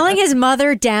 Selling his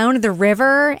mother down the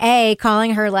river,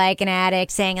 calling her like an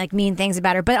addict, saying like mean things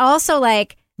about her, but also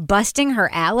like busting her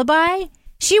alibi.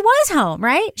 She was home,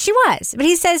 right? She was. But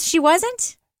he says she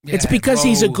wasn't? Yeah, it's because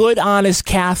he's a good, honest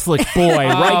Catholic boy,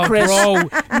 right, Chris? Bro.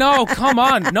 No, come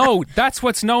on. No, that's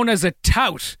what's known as a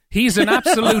tout. He's an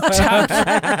absolute tout,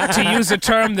 to use a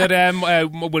term that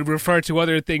would refer to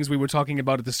other things we were talking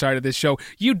about at the start of this show.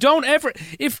 You don't ever...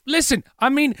 Listen, I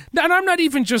mean, and I'm not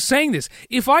even just saying this.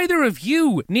 If either of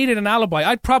you needed an alibi,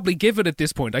 I'd probably give it at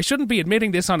this point. I shouldn't be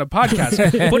admitting this on a podcast,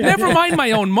 but never mind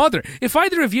my own mother. If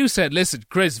either of you said, listen,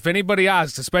 Chris, if anybody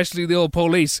asks, especially the old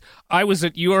police, I was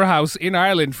at your house in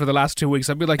Ireland for the last 2 weeks,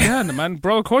 I'd be like, yeah, man,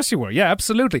 bro, of course you were. Yeah,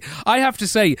 absolutely. I have to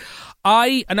say,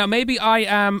 maybe I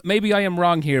am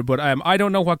wrong here, but I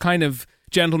don't know what kind of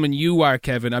gentleman you are,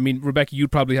 Kevin. I mean, Rebecca,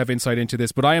 you'd probably have insight into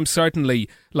this, but I am certainly,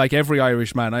 like every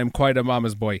Irish man, I am quite a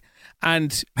mama's boy.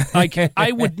 And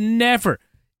I would never,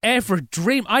 ever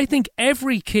dream. I think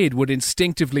every kid would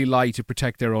instinctively lie to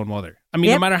protect their own mother. I mean,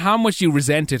 no matter how much you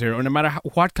resented her or no matter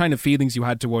what kind of feelings you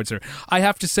had towards her, I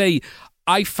have to say,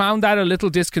 I found that a little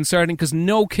disconcerting because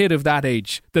no kid of that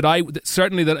age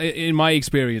certainly in my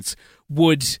experience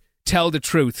would tell the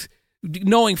truth,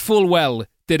 knowing full well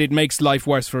that it makes life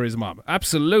worse for his mom.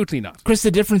 Absolutely not. Chris,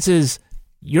 the difference is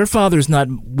your father's not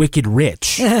wicked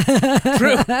rich.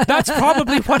 True. That's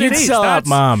probably what it is. You'd sell out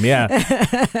mom,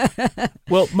 yeah.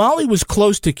 Well, Molly was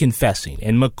close to confessing,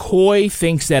 and McCoy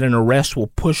thinks that an arrest will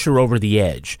push her over the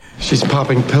edge. She's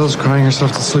popping pills, crying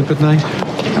herself to sleep at night.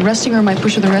 Arresting her might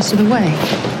push her the rest of the way.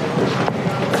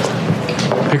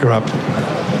 Pick her up.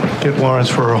 Get warrants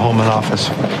for her home and office.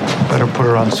 Better put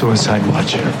her on suicide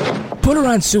watch. Put her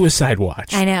on suicide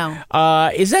watch. I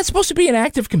know. Is that supposed to be an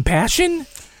act of compassion?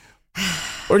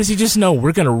 Or does he just know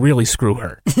we're going to really screw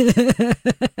her?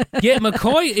 Yeah,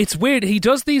 McCoy, it's weird. He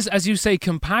does these, as you say,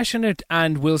 compassionate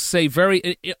and will say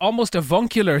very, almost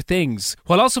avuncular things,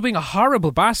 while also being a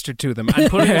horrible bastard to them and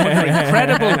putting them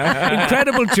under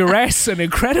incredible duress and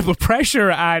incredible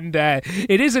pressure. And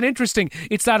it is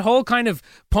it's that whole kind of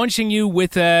punching you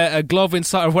with a glove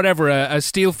inside, or whatever, a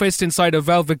steel fist inside a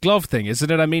velvet glove thing, isn't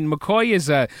it? I mean,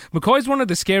 McCoy's one of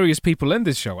the scariest people in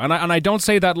this show. And I don't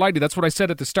say that lightly. That's what I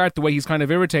said at the start, the way he's kind of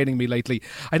irritating me lately.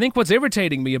 I think what's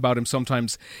irritating me about him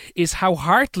sometimes is how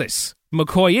heartless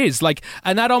McCoy is.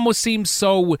 And that almost seems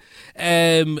so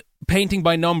painting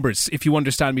by numbers, if you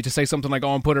understand me, to say something like,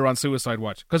 and put her on suicide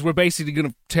watch. Because we're basically going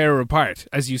to tear her apart,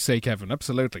 as you say, Kevin.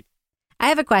 Absolutely. I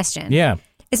have a question. Yeah.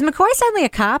 Is McCoy suddenly a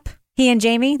cop? He and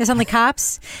Jamie, they're suddenly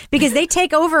cops? Because they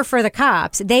take over for the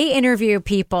cops. They interview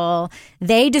people.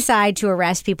 They decide to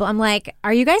arrest people. I'm like,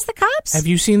 are you guys the cops? Have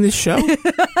you seen this show?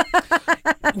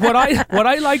 What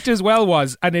I liked as well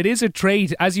was, and it is a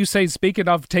trait, as you say, speaking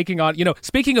of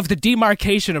the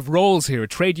demarcation of roles here, a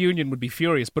trade union would be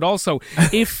furious. But also,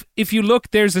 if you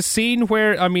look, there's a scene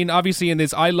where, I mean, obviously in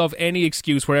this, I love any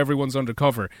excuse where everyone's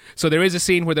undercover. So there is a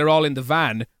scene where they're all in the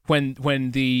van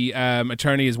when the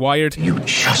attorney is wired. You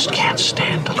just can't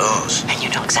stand to lose. And you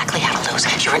know exactly how to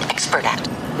lose. You're an expert at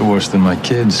it. You're worse than my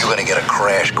kids. You're going to get a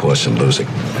crash course in losing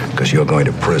because you're going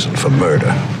to prison for murder.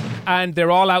 And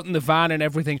they're all out in the van and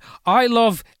everything. I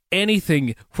love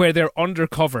anything where they're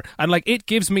undercover, and it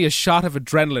gives me a shot of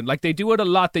adrenaline. They do it a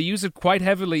lot. They use it quite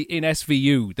heavily in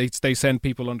SVU. They send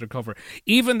people undercover.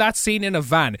 Even that scene in a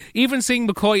van, even seeing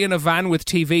McCoy in a van with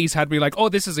TVs had me like, oh,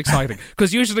 this is exciting,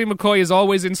 because usually McCoy is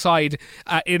always inside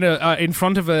in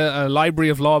front of a library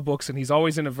of law books, and he's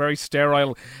always in a very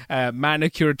sterile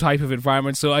manicured type of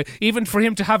environment. So even for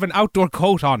him to have an outdoor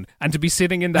coat on and to be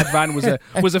sitting in that van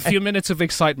was a few minutes of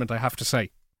excitement, I have to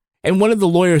say. And one of the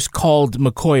lawyers called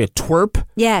McCoy a twerp.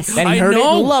 Yes. And he heard it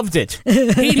and loved it. He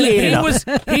ate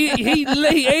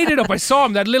it up. I saw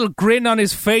him, that little grin on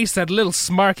his face, that little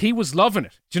smirk. He was loving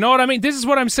it. Do you know what I mean? This is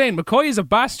what I'm saying. McCoy is a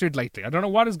bastard lately. I don't know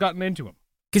what has gotten into him.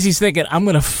 Because he's thinking, I'm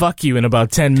going to fuck you in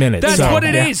about 10 minutes. That's what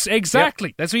it is. Exactly.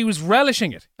 Yep. That's why he was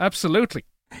relishing it. Absolutely.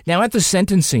 Now, at the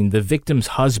sentencing, the victim's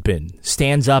husband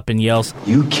stands up and yells,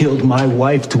 "You killed my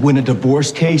wife to win a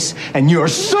divorce case, and you're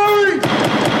sorry!"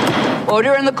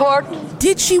 Order in the court.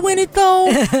 Did she win it,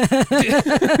 though?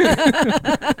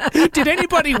 Did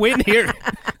anybody win here?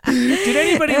 Did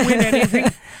anybody win anything?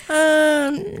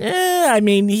 I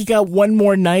mean, he got one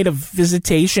more night of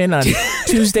visitation on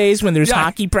Tuesdays when there's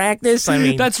hockey practice. I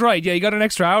mean, that's right. Yeah, you got an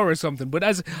extra hour or something. But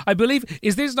as I believe,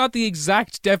 is this not the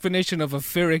exact definition of a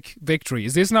Pyrrhic victory?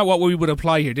 Is this not what we would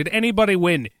apply here? Did anybody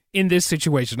win in this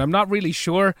situation? I'm not really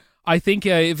sure. I think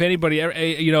if anybody,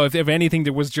 if anything,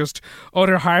 there was just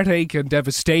utter heartache and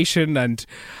devastation and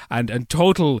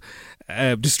total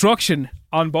destruction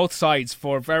on both sides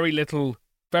for very little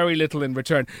in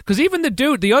return. Because even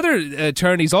the other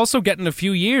attorney's also getting a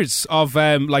few years of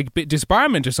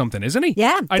disbarment or something, isn't he?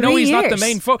 Yeah, I know he's not the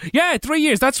main. 3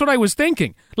 years. That's what I was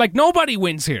thinking. Nobody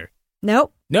wins here.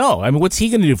 Nope. No, I mean, what's he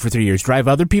going to do for 3 years? Drive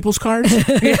other people's cars?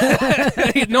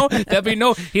 No,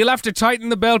 he'll have to tighten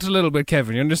the belt a little bit,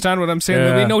 Kevin. You understand what I'm saying? Yeah.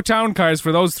 There'll be no town cars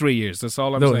for those 3 years. That's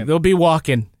all I'm saying. They'll be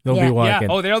walking. They'll be walking.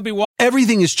 Yeah. Oh, they'll be walking.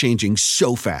 Everything is changing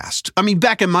so fast. I mean,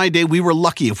 back in my day, we were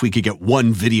lucky if we could get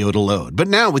one video to load. But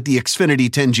now with the Xfinity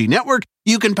 10G network,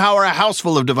 you can power a house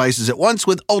full of devices at once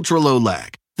with ultra-low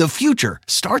lag. The future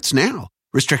starts now.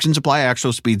 Restrictions apply.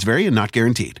 Actual speeds vary and not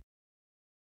guaranteed.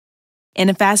 In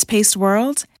a fast-paced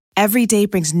world, every day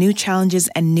brings new challenges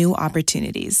and new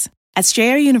opportunities. At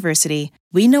Strayer University,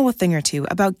 we know a thing or two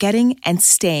about getting and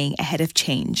staying ahead of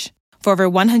change. For over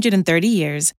 130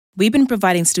 years, we've been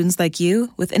providing students like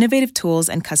you with innovative tools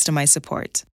and customized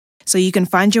support, so you can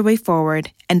find your way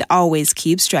forward and always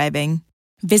keep striving.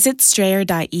 Visit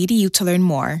strayer.edu to learn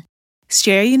more.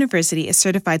 Strayer University is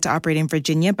certified to operate in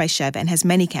Virginia by Chev and has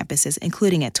many campuses,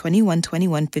 including at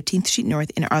 2121 15th Street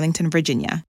North in Arlington,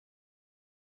 Virginia.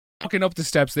 Walking up the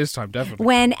steps this time, definitely.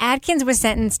 When Adkins was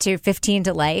sentenced to 15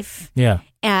 to life,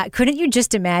 couldn't you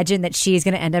just imagine that she's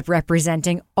going to end up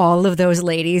representing all of those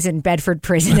ladies in Bedford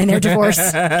prison in their divorce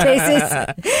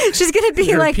cases? She's going to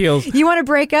be like, appeals. You want to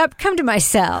break up? Come to my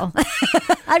cell.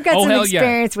 I've got some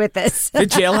experience with this. The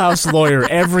jailhouse lawyer,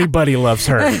 everybody loves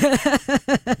her.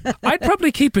 I'd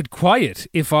probably keep it quiet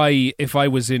if I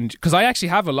was in, because I actually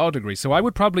have a law degree, so I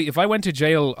would probably, if I went to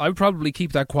jail, I would probably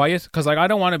keep that quiet, because I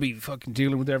don't want to be fucking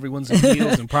dealing with everyone's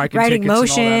appeals and parking writing tickets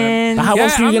motions. and all that. How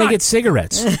else are you going to get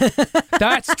cigarettes?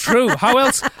 That's true. How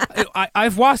else?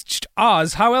 I've watched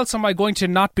Oz. How else am I going to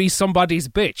not be somebody's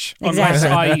bitch?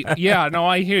 Exactly.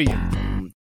 I hear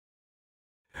you.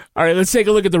 All right, let's take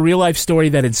a look at the real-life story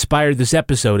that inspired this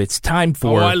episode. It's time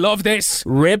for... Oh, I love this.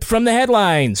 Rip from the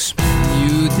headlines.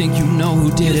 You think you know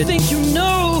who did it. You think you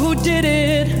know who did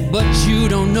it. But you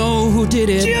don't know who did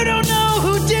it. You don't know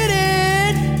who did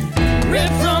it. Rip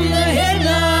from the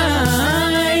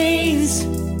headlines.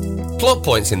 Plot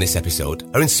points in this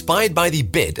episode are inspired by the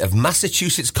bid of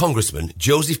Massachusetts Congressman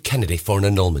Joseph Kennedy for an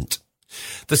annulment.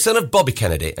 The son of Bobby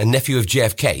Kennedy and nephew of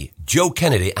JFK, Joe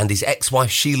Kennedy and his ex-wife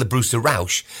Sheila Brewster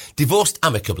Rausch divorced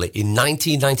amicably in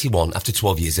 1991 after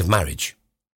 12 years of marriage.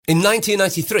 In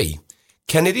 1993,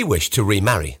 Kennedy wished to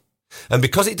remarry, and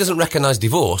because it doesn't recognise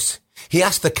divorce, he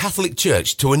asked the Catholic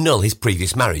Church to annul his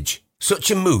previous marriage. Such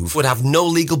a move would have no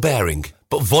legal bearing,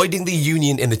 but voiding the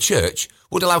union in the church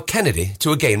would allow Kennedy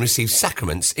to again receive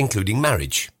sacraments, including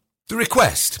marriage. The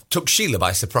request took Sheila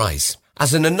by surprise,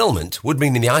 as an annulment would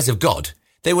mean in the eyes of God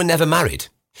they were never married.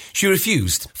 She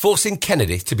refused, forcing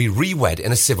Kennedy to be re-wed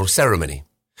in a civil ceremony.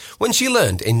 When she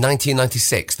learned in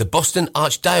 1996 the Boston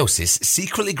Archdiocese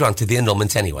secretly granted the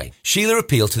annulment anyway, Sheila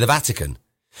appealed to the Vatican.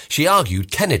 She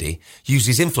argued Kennedy used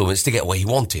his influence to get what he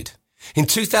wanted. In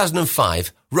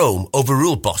 2005, Rome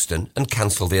overruled Boston and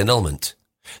cancelled the annulment.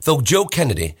 Though Joe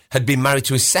Kennedy had been married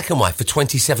to his second wife for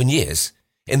 27 years,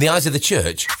 in the eyes of the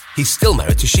church, he's still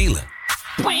married to Sheila.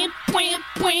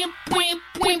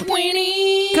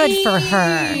 Good for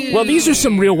her. Well, these are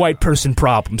some real white person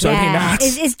problems, are they not?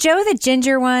 Is Joe the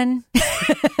ginger one?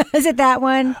 Is it that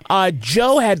one?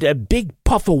 Joe had a big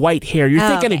puff of white hair. You're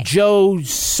thinking of Joe's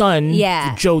son,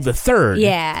 Joe the Third.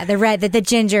 Yeah, the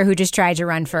ginger who just tried to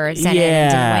run for Senate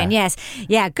and didn't win. Yes.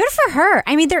 Yeah, good for her.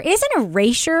 I mean, there is an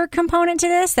erasure component to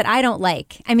this that I don't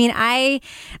like. I mean, I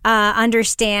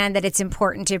understand that it's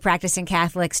important to practicing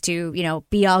Catholics to,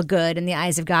 be all good in the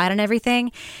eyes of God and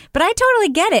everything. But I totally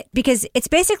get it because it's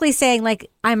basically saying, like,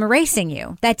 I'm erasing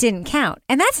you. That didn't count.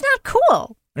 And that's not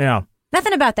cool. Yeah.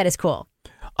 Nothing about that is cool.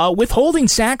 Withholding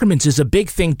sacraments is a big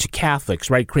thing to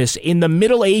Catholics, right, Chris? In the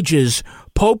Middle Ages,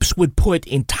 popes would put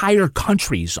entire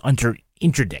countries under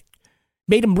interdict.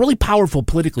 Made them really powerful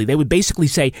politically. They would basically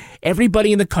say,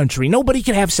 everybody in the country, nobody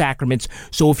can have sacraments,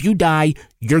 so if you die,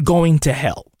 you're going to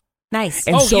hell. Nice.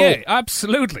 And yeah,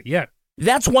 absolutely, yeah.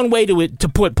 That's one way to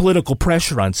put political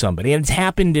pressure on somebody. And it's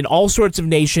happened in all sorts of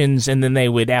nations, and then they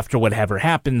would, after whatever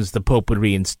happens, the Pope would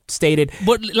reinstate it.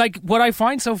 But, like, what I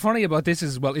find so funny about this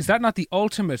is, well, is that not the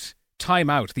ultimate time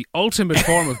out, the ultimate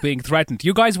form of being threatened?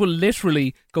 You guys will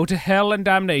literally go to hell and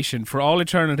damnation for all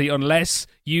eternity unless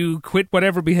you quit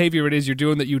whatever behavior it is you're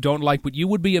doing that you don't like. But you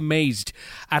would be amazed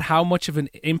at how much of an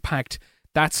impact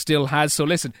that still has. So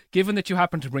listen, given that you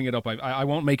happen to bring it up, I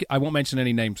won't mention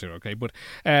any names here, okay? But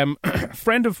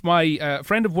friend of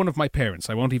one of my parents,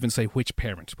 I won't even say which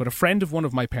parent, but a friend of one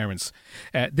of my parents.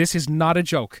 This is not a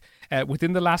joke.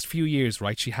 Within the last few years,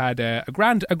 right, she had a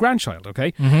grandchild,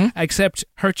 okay? Mm-hmm. Except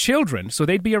her children, so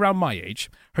they'd be around my age.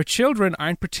 Her children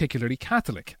aren't particularly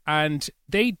Catholic, and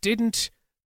they didn't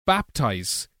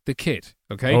baptize the kid,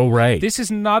 okay? Oh, right. This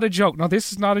is not a joke. No,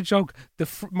 this is not a joke.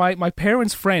 My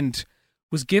parents' friend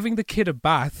was giving the kid a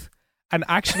bath and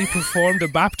actually performed a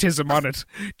baptism on it,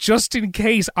 just in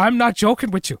case. I'm not joking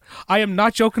with you. I am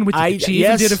not joking with you. She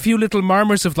even did a few little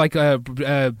murmurs of like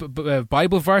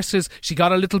Bible verses. She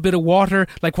got a little bit of water,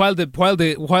 like while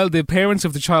the parents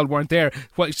of the child weren't there.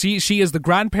 She as the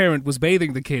grandparent was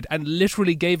bathing the kid and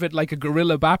literally gave it like a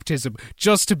guerrilla baptism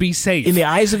just to be safe. In the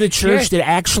eyes of the church, that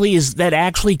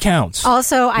actually counts.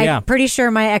 Also, I'm pretty sure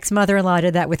my ex-mother-in-law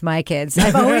did that with my kids.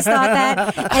 I've always thought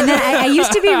that, and then I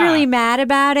used to be really mad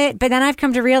about it, but then I've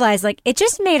come to realize, like, it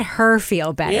just made her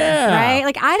feel better, right?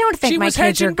 Like, I don't think my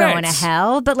kids are going to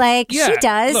hell, but, like, she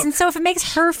does. Look, and so if it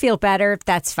makes her feel better,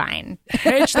 that's fine.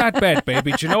 Hedge that bet,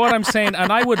 baby. Do you know what I'm saying?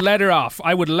 And I would let her off.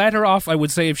 I would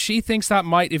say if she thinks that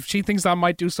might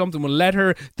do something, we'll let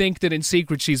her think that in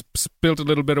secret she's spilled a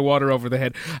little bit of water over the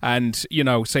head and,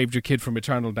 saved your kid from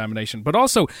eternal damnation. But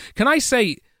also, can I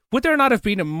say, would there not have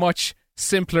been a much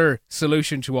simpler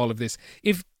solution to all of this?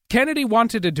 If Kennedy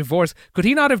wanted a divorce, could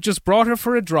he not have just brought her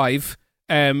for a drive,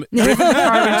 driven the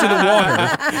car into the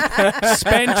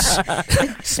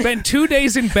water, spent 2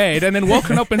 days in bed, and then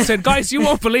woken up and said, "Guys, you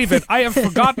won't believe it. I have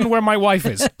forgotten where my wife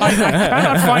is. I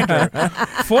cannot find her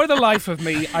for the life of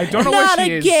me. I don't know where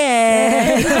she is."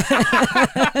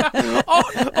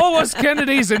 Us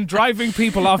Kennedys and driving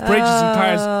people off bridges and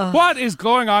cars. What is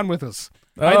going on with us?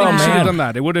 I think we should have done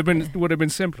that. It would have been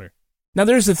simpler. Now,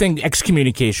 there's the thing,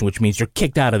 excommunication, which means you're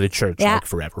kicked out of the church like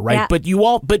forever, right?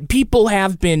 Yeah. But people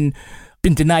have been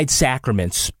denied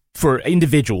sacraments for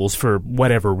individuals for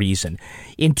whatever reason.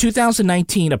 In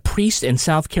 2019, a priest in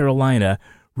South Carolina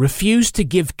refused to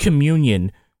give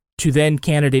communion to then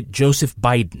candidate Joseph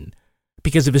Biden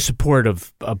because of his support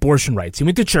of abortion rights. He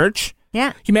went to church.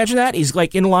 Yeah. Can you imagine that? He's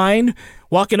like in line,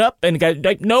 walking up, and the guy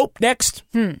like, nope, next.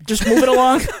 Just move it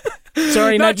along.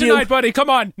 Sorry, not tonight, you. buddy. Come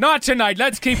on. Not tonight.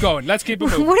 Let's keep going. Let's keep it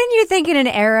moving. Wouldn't you think in an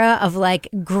era of like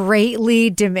greatly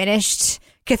diminished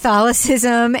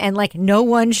Catholicism and like no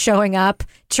one showing up,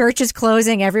 churches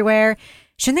closing everywhere,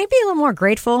 shouldn't they be a little more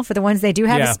grateful for the ones they do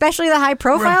have, especially the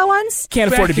high-profile ones?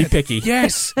 Can't afford to be picky.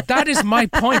 Yes, that is my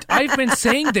point. I've been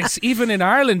saying this, even in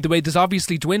Ireland, the way there's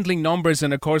obviously dwindling numbers,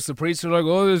 and of course the priests are like,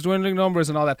 oh, there's dwindling numbers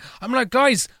and all that. I'm like,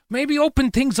 guys, maybe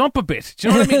open things up a bit. Do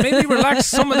you know what I mean? Maybe relax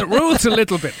some of the rules a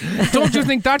little bit. Don't you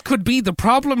think that could be the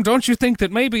problem? Don't you think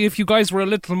that maybe if you guys were a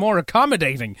little more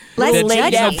accommodating...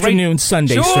 Late afternoon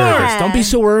Sunday service. Don't be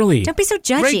so early. Don't be so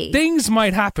judgy. Great things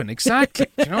might happen. Exactly.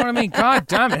 Do you know what I mean? God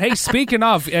damn it. Hey, speaking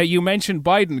of, you mentioned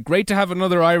Biden. Great to have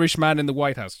another Irish man in the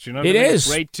White House. Do you know what I mean? Is.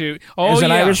 Great to... As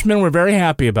an Irishman, we're very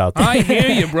happy about that. I hear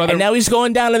you, brother. And now he's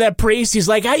going down to that priest. He's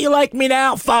like, how you like me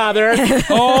now, Father?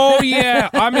 Oh, yeah.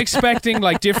 I'm expecting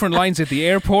like different lines at the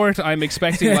airport. I'm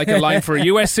expecting like a line for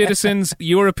US citizens,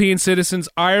 European citizens,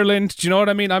 Ireland. Do you know what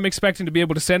I mean? I'm expecting to be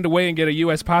able to send away and get a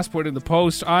US passport in the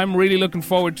post. I'm really looking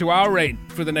forward to our reign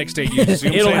for the next 8 years.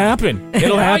 It'll happen.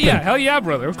 It'll happen. Hell yeah,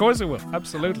 brother. Of course it will.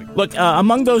 Absolutely. Look,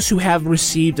 among those who have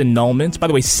received annulments, by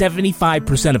the way,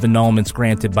 75% of annulments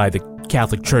granted by the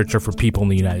Catholic Church are for people in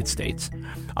the United States.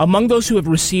 Among those who have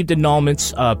received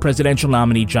annulments, presidential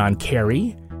nominee John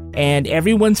Kerry, and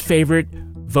everyone's favorite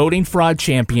voting fraud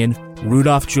champion,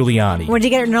 Rudolph Giuliani. Did he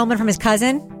get an annulment from his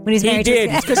cousin when he's married? He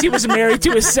did, because he was married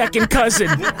to his second cousin.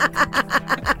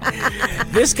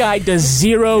 This guy does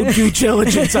zero due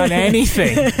diligence on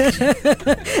anything.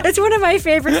 It's one of my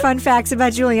favorite fun facts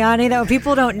about Giuliani, that when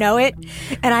people don't know it,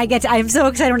 and I'm so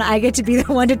excited when I get to be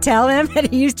the one to tell them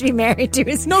that he used to be married to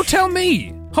his... No, tell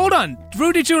me. Hold on.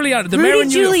 Rudy Giuliani,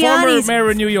 former mayor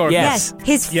of New York. Yes.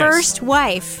 His first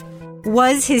wife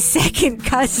was his second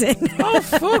cousin. Oh,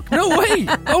 fuck. No way.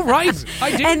 Oh, right.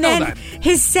 I didn't know that. And then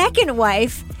his second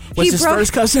wife... Was his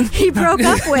first cousin? He broke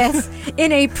up with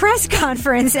in a press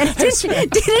conference and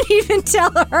didn't even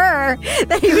tell her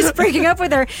that he was breaking up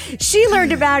with her. She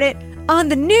learned about it on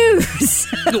the news.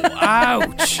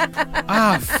 Ouch.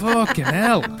 Fucking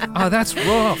hell. Oh, that's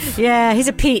rough. Yeah, he's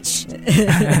a peach.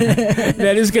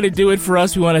 That is going to do it for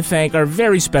us. We want to thank our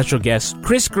very special guest,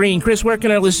 Chris Green. Chris, where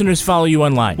can our listeners follow you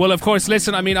online? Well, of course,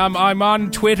 listen, I mean, I'm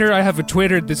on Twitter. I have a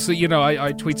Twitter. This,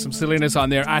 I tweet some silliness on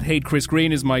there.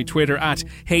 @HateChrisGreen is my Twitter.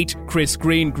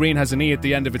 @HateChrisGreen. Green has an E at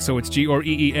the end of it, so it's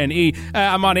GREENE.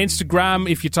 I'm on Instagram.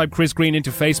 If you type Chris Green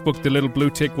into Facebook, the little blue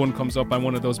tick one comes up. I'm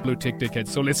one of those blue tick dickheads.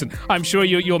 So listen, I'm sure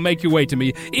you'll make your way to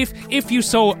me. If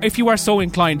you are so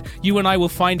inclined, you and I will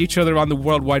find each other on the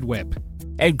World Wide Web.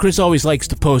 And Chris always likes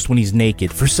to post when he's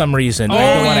naked for some reason.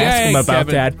 I don't want to ask him about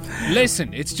Kevin. that.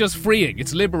 Listen, it's just freeing.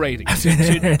 It's liberating.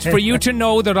 For you to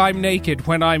know that I'm naked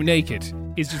when I'm naked,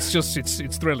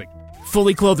 it's thrilling.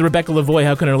 Fully clothed Rebecca Lavoie,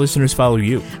 how can our listeners follow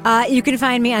you? You can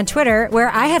find me on Twitter, where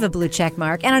I have a blue check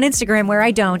mark, and on Instagram, where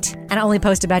I don't, and I only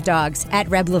post about dogs,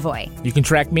 @RebLavoie. You can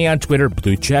track me on Twitter,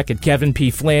 blue check, at Kevin P.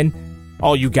 Flynn.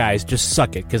 All you guys, just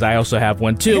suck it, because I also have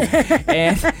one too.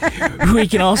 And you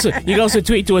can also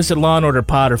tweet to us at Law & Order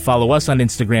Pod, or follow us on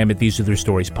Instagram at These Are Their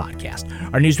Stories Podcast.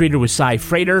 Our newsreader was Cy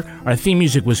Frater. Our theme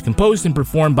music was composed and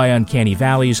performed by Uncanny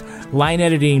Valleys. Line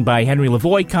editing by Henry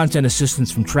Lavoie. Content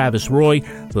assistance from Travis Roy.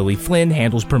 Lily Flynn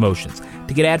handles promotions.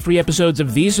 To get ad-free episodes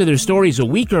of These Are Their Stories a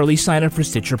week early, sign up for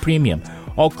Stitcher Premium.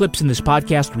 All clips in this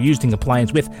podcast were used in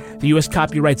compliance with the U.S.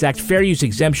 Copyrights Act fair use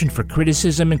exemption for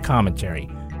criticism and commentary.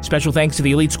 Special thanks to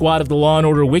the elite squad of the Law &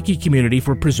 Order Wiki community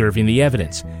for preserving the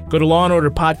evidence. Go to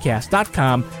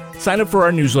lawandorderpodcast.com, sign up for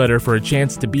our newsletter for a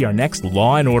chance to be our next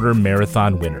Law & Order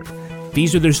Marathon winner.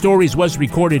 These Are Their Stories was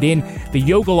recorded in the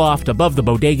Yoga Loft above the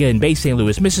Bodega in Bay St.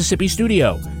 Louis, Mississippi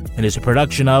studio, and is a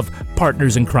production of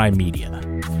Partners in Crime Media.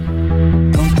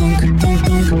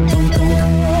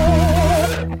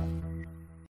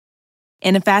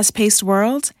 In a fast-paced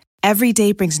world, every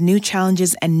day brings new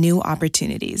challenges and new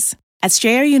opportunities. At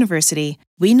Strayer University,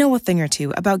 we know a thing or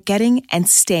two about getting and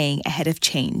staying ahead of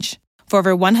change. For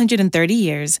over 130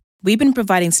 years, we've been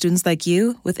providing students like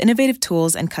you with innovative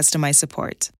tools and customized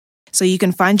support, so you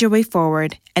can find your way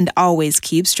forward and always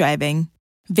keep striving.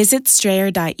 Visit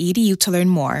strayer.edu to learn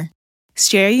more.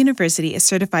 Strayer University is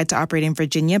certified to operate in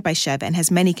Virginia by Chev and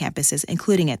has many campuses,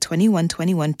 including at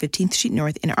 2121 15th Street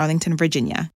North in Arlington,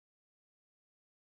 Virginia.